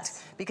contact.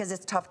 Yes. Because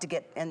it's tough to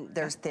get, and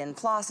there's thin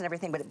floss and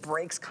everything, but it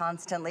breaks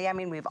constantly. I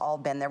mean, we've all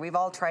been there. We've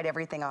all tried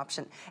every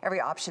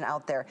option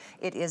out there.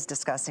 It is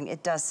disgusting.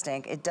 It does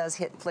stink. It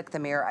does flick the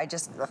mirror. I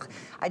just,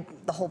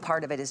 the whole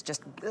part of it is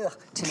just, ugh,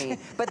 to me.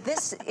 But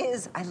this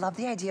is, I love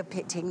the idea of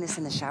taking this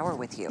in the shower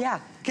with you. Yeah.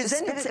 Because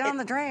then spit it down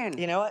the drain.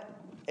 You know what?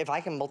 If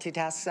I can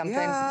multitask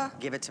something,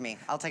 give it to me.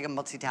 I'll take a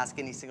multitask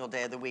any single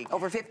day of the week.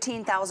 Over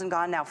 15,000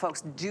 gone now,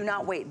 folks. Do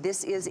not wait.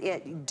 This is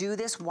it. Do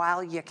this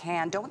while you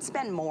can. Don't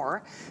spend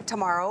more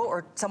tomorrow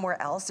or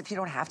somewhere else if you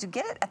don't have to.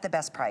 Get it at the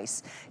best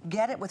price.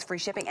 Get it with free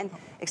shipping and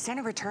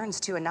extended returns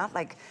too. And not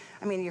like,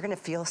 I mean, you're gonna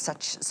feel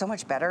so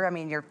much better. I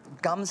mean, your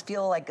gums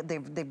feel like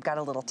they've got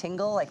a little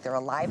tingle, like they're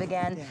alive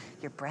again. Yeah.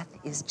 Your breath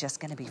is just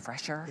gonna be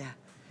fresher. Yeah.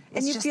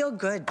 And you feel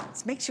good.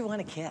 It makes you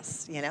want to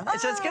kiss, you know?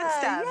 It's just good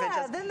stuff.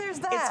 Yeah, then there's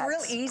that. It's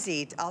real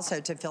easy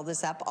also to fill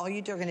this up. All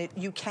you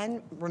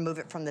can remove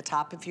it from the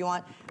top if you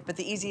want, but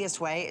the easiest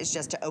way is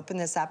just to open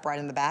this up right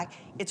in the back.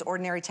 It's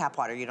ordinary tap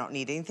water. You don't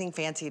need anything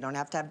fancy. You don't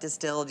have to have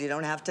distilled. You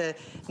don't have to,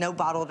 no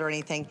bottled or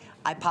anything.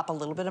 I pop a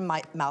little bit of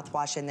my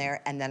mouthwash in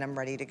there and then I'm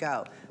ready to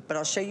go. But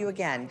I'll show you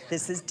again,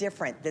 this is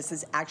different. This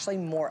is actually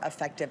more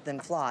effective than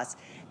floss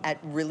at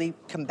really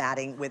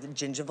combating with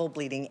gingival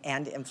bleeding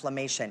and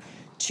inflammation.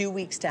 2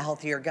 weeks to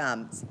healthier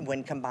gums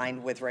when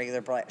combined with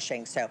regular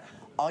brushing. So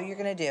all you're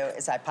gonna do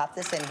is I pop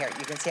this in here.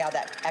 You can see how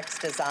that X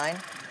design,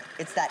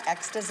 it's that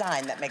X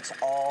design that makes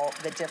all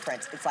the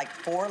difference. It's like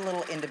 4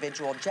 little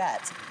individual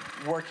jets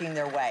working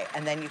their way.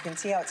 And then you can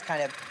see how it's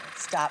kind of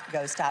stop,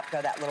 go,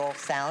 that little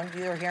sound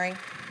you're hearing.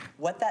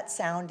 What that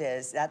sound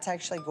is, that's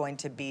actually going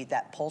to be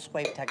that pulse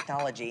wave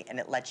technology, and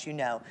it lets you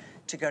know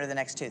to go to the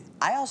next tooth.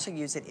 I also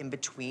use it in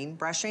between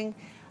brushing.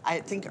 I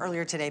think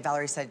earlier today,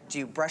 Valerie said, do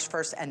you brush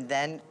first and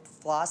then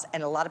floss?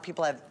 And a lot of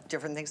people have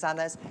different things on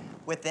this.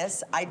 With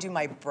this, I do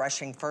my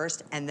brushing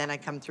first, and then I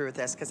come through with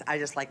this, because I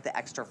just like the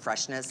extra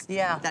freshness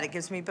that it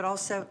gives me. But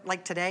also,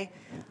 like today,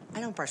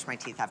 I don't brush my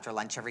teeth after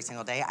lunch every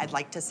single day. I'd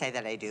like to say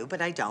that I do,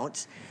 but I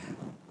don't.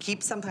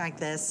 Keep something like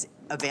this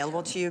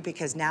available to you,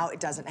 because now it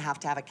doesn't have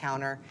to have a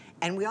counter.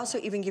 And we also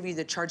even give you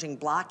the charging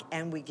block,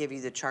 and we give you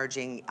the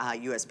charging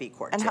USB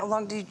cord. And how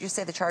long did you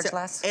say the charge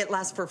lasts? It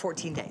lasts for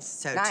 14 days,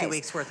 so 2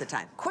 weeks worth of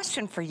time.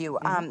 Question for you.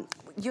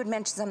 You had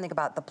mentioned something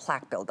about the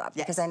plaque buildup,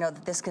 because I know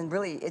that this can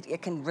really,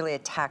 it can really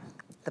attack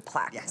the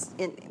plaque,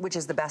 which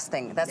is the best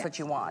thing. That's what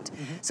you want.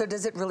 So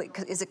does it really,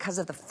 is it because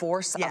of the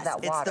force of that water?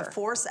 Yes, it's the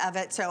force of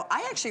it. So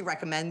I actually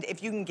recommend,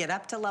 if you can get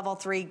up to level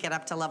 3, get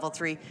up to level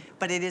 3,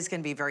 but it is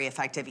gonna be very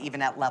effective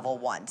even at level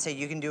 1. So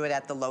you can do it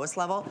at the lowest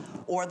level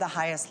or the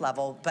highest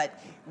level, but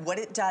what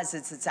it does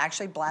is it's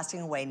actually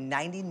blasting away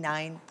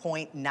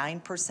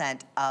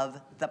 99.9%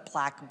 of the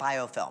plaque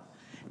biofilm.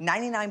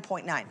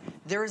 99.9.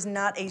 There is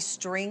not a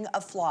string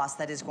of floss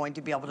that is going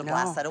to be able to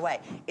blast that away.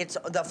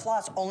 The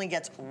floss only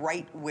gets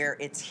right where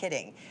it's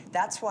hitting.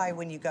 That's why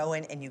when you go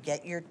in and you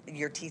get your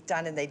teeth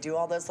done and they do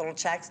all those little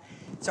checks.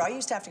 So I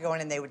used to have to go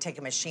in and they would take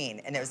a machine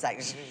and it was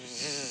like,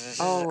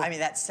 I mean,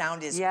 that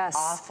sound is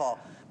awful.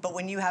 But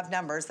when you have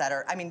numbers that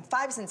are, I mean,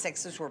 5s and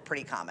 6s were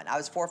pretty common. I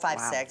was 4, 5,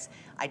 6.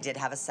 I did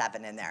have a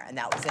 7 in there, and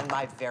that was in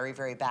my very,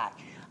 very back.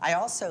 I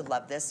also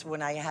love this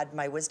when I had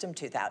my wisdom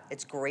tooth out.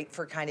 It's great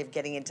for kind of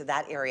getting into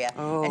that area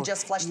and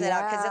just flush that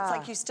out, because it's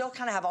like you still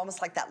kind of have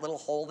almost like that little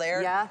hole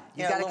there. Yeah,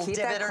 you know, gotta a little keep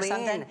divot that or clean.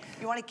 something.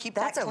 You want to keep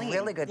that clean. That's a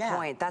really good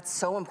point. That's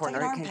so important.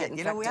 It's like or it an can get armpit,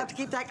 you know, we have to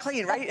keep that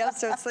clean, right?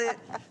 So it's the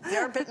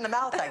armpit in the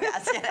mouth, I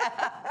guess.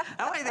 I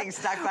don't want anything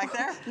stuck back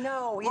there.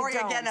 No, you Lori,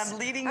 don't. again, I'm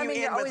leading you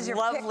in with you're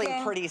lovely,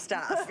 picking. pretty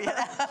stuff. You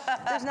know?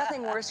 There's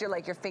nothing worse. You're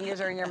like, your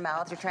fingers are in your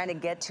mouth. You're trying to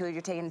get to it.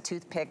 You're taking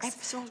toothpicks. It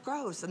smells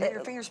gross, and then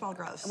your fingers smell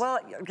gross. Well,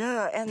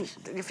 and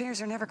your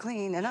fingers are never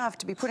clean enough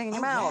to be putting in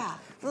your mouth.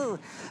 Yeah. Ooh.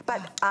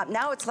 But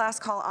now it's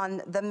last call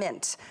on the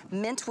mint.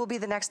 Mint will be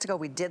the next to go.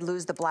 We did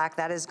lose the black.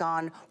 That is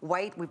gone.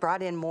 White, we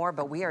brought in more,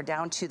 but we are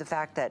down to the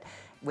fact that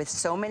with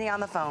so many on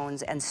the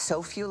phones and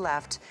so few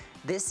left,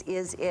 this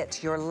is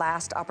it, your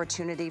last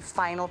opportunity,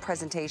 final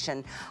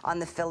presentation on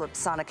the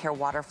Philips Sonicare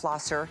Water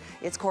Flosser.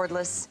 It's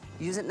cordless,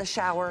 use it in the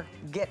shower,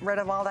 get rid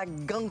of all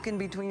that gunk in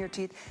between your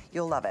teeth.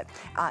 You'll love it.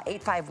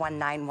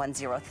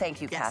 851910. Thank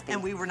you, Kathy.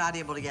 And we were not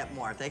able to get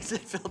more. Thanks to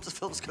Philips.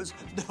 Philips goes,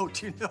 no,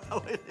 do you know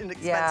how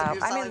inexpensive yeah,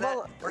 you're I selling mean, that?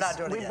 well, We're not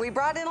doing it again. We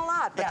brought in a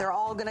lot, but they're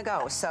all gonna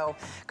go. So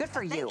good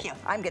for you. Thank you.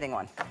 I'm getting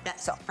one.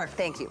 Yes, so perfect.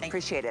 thank you,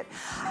 appreciate it.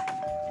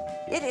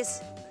 It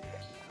is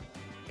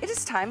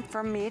time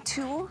for me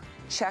to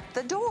check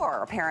the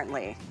door,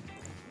 apparently.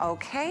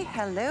 Okay,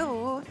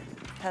 hello.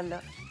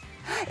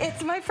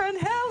 It's my friend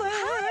Helen.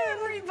 Hi,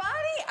 everybody.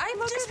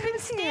 I've just been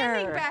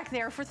standing back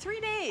there for 3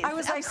 days. I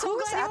was like, so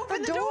who's glad you at the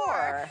opened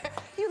door?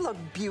 You look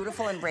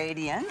beautiful and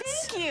radiant.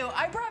 Thank you.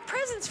 I brought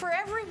presents for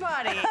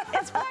everybody.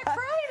 It's Black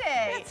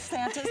Friday. It's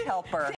Santa's helper.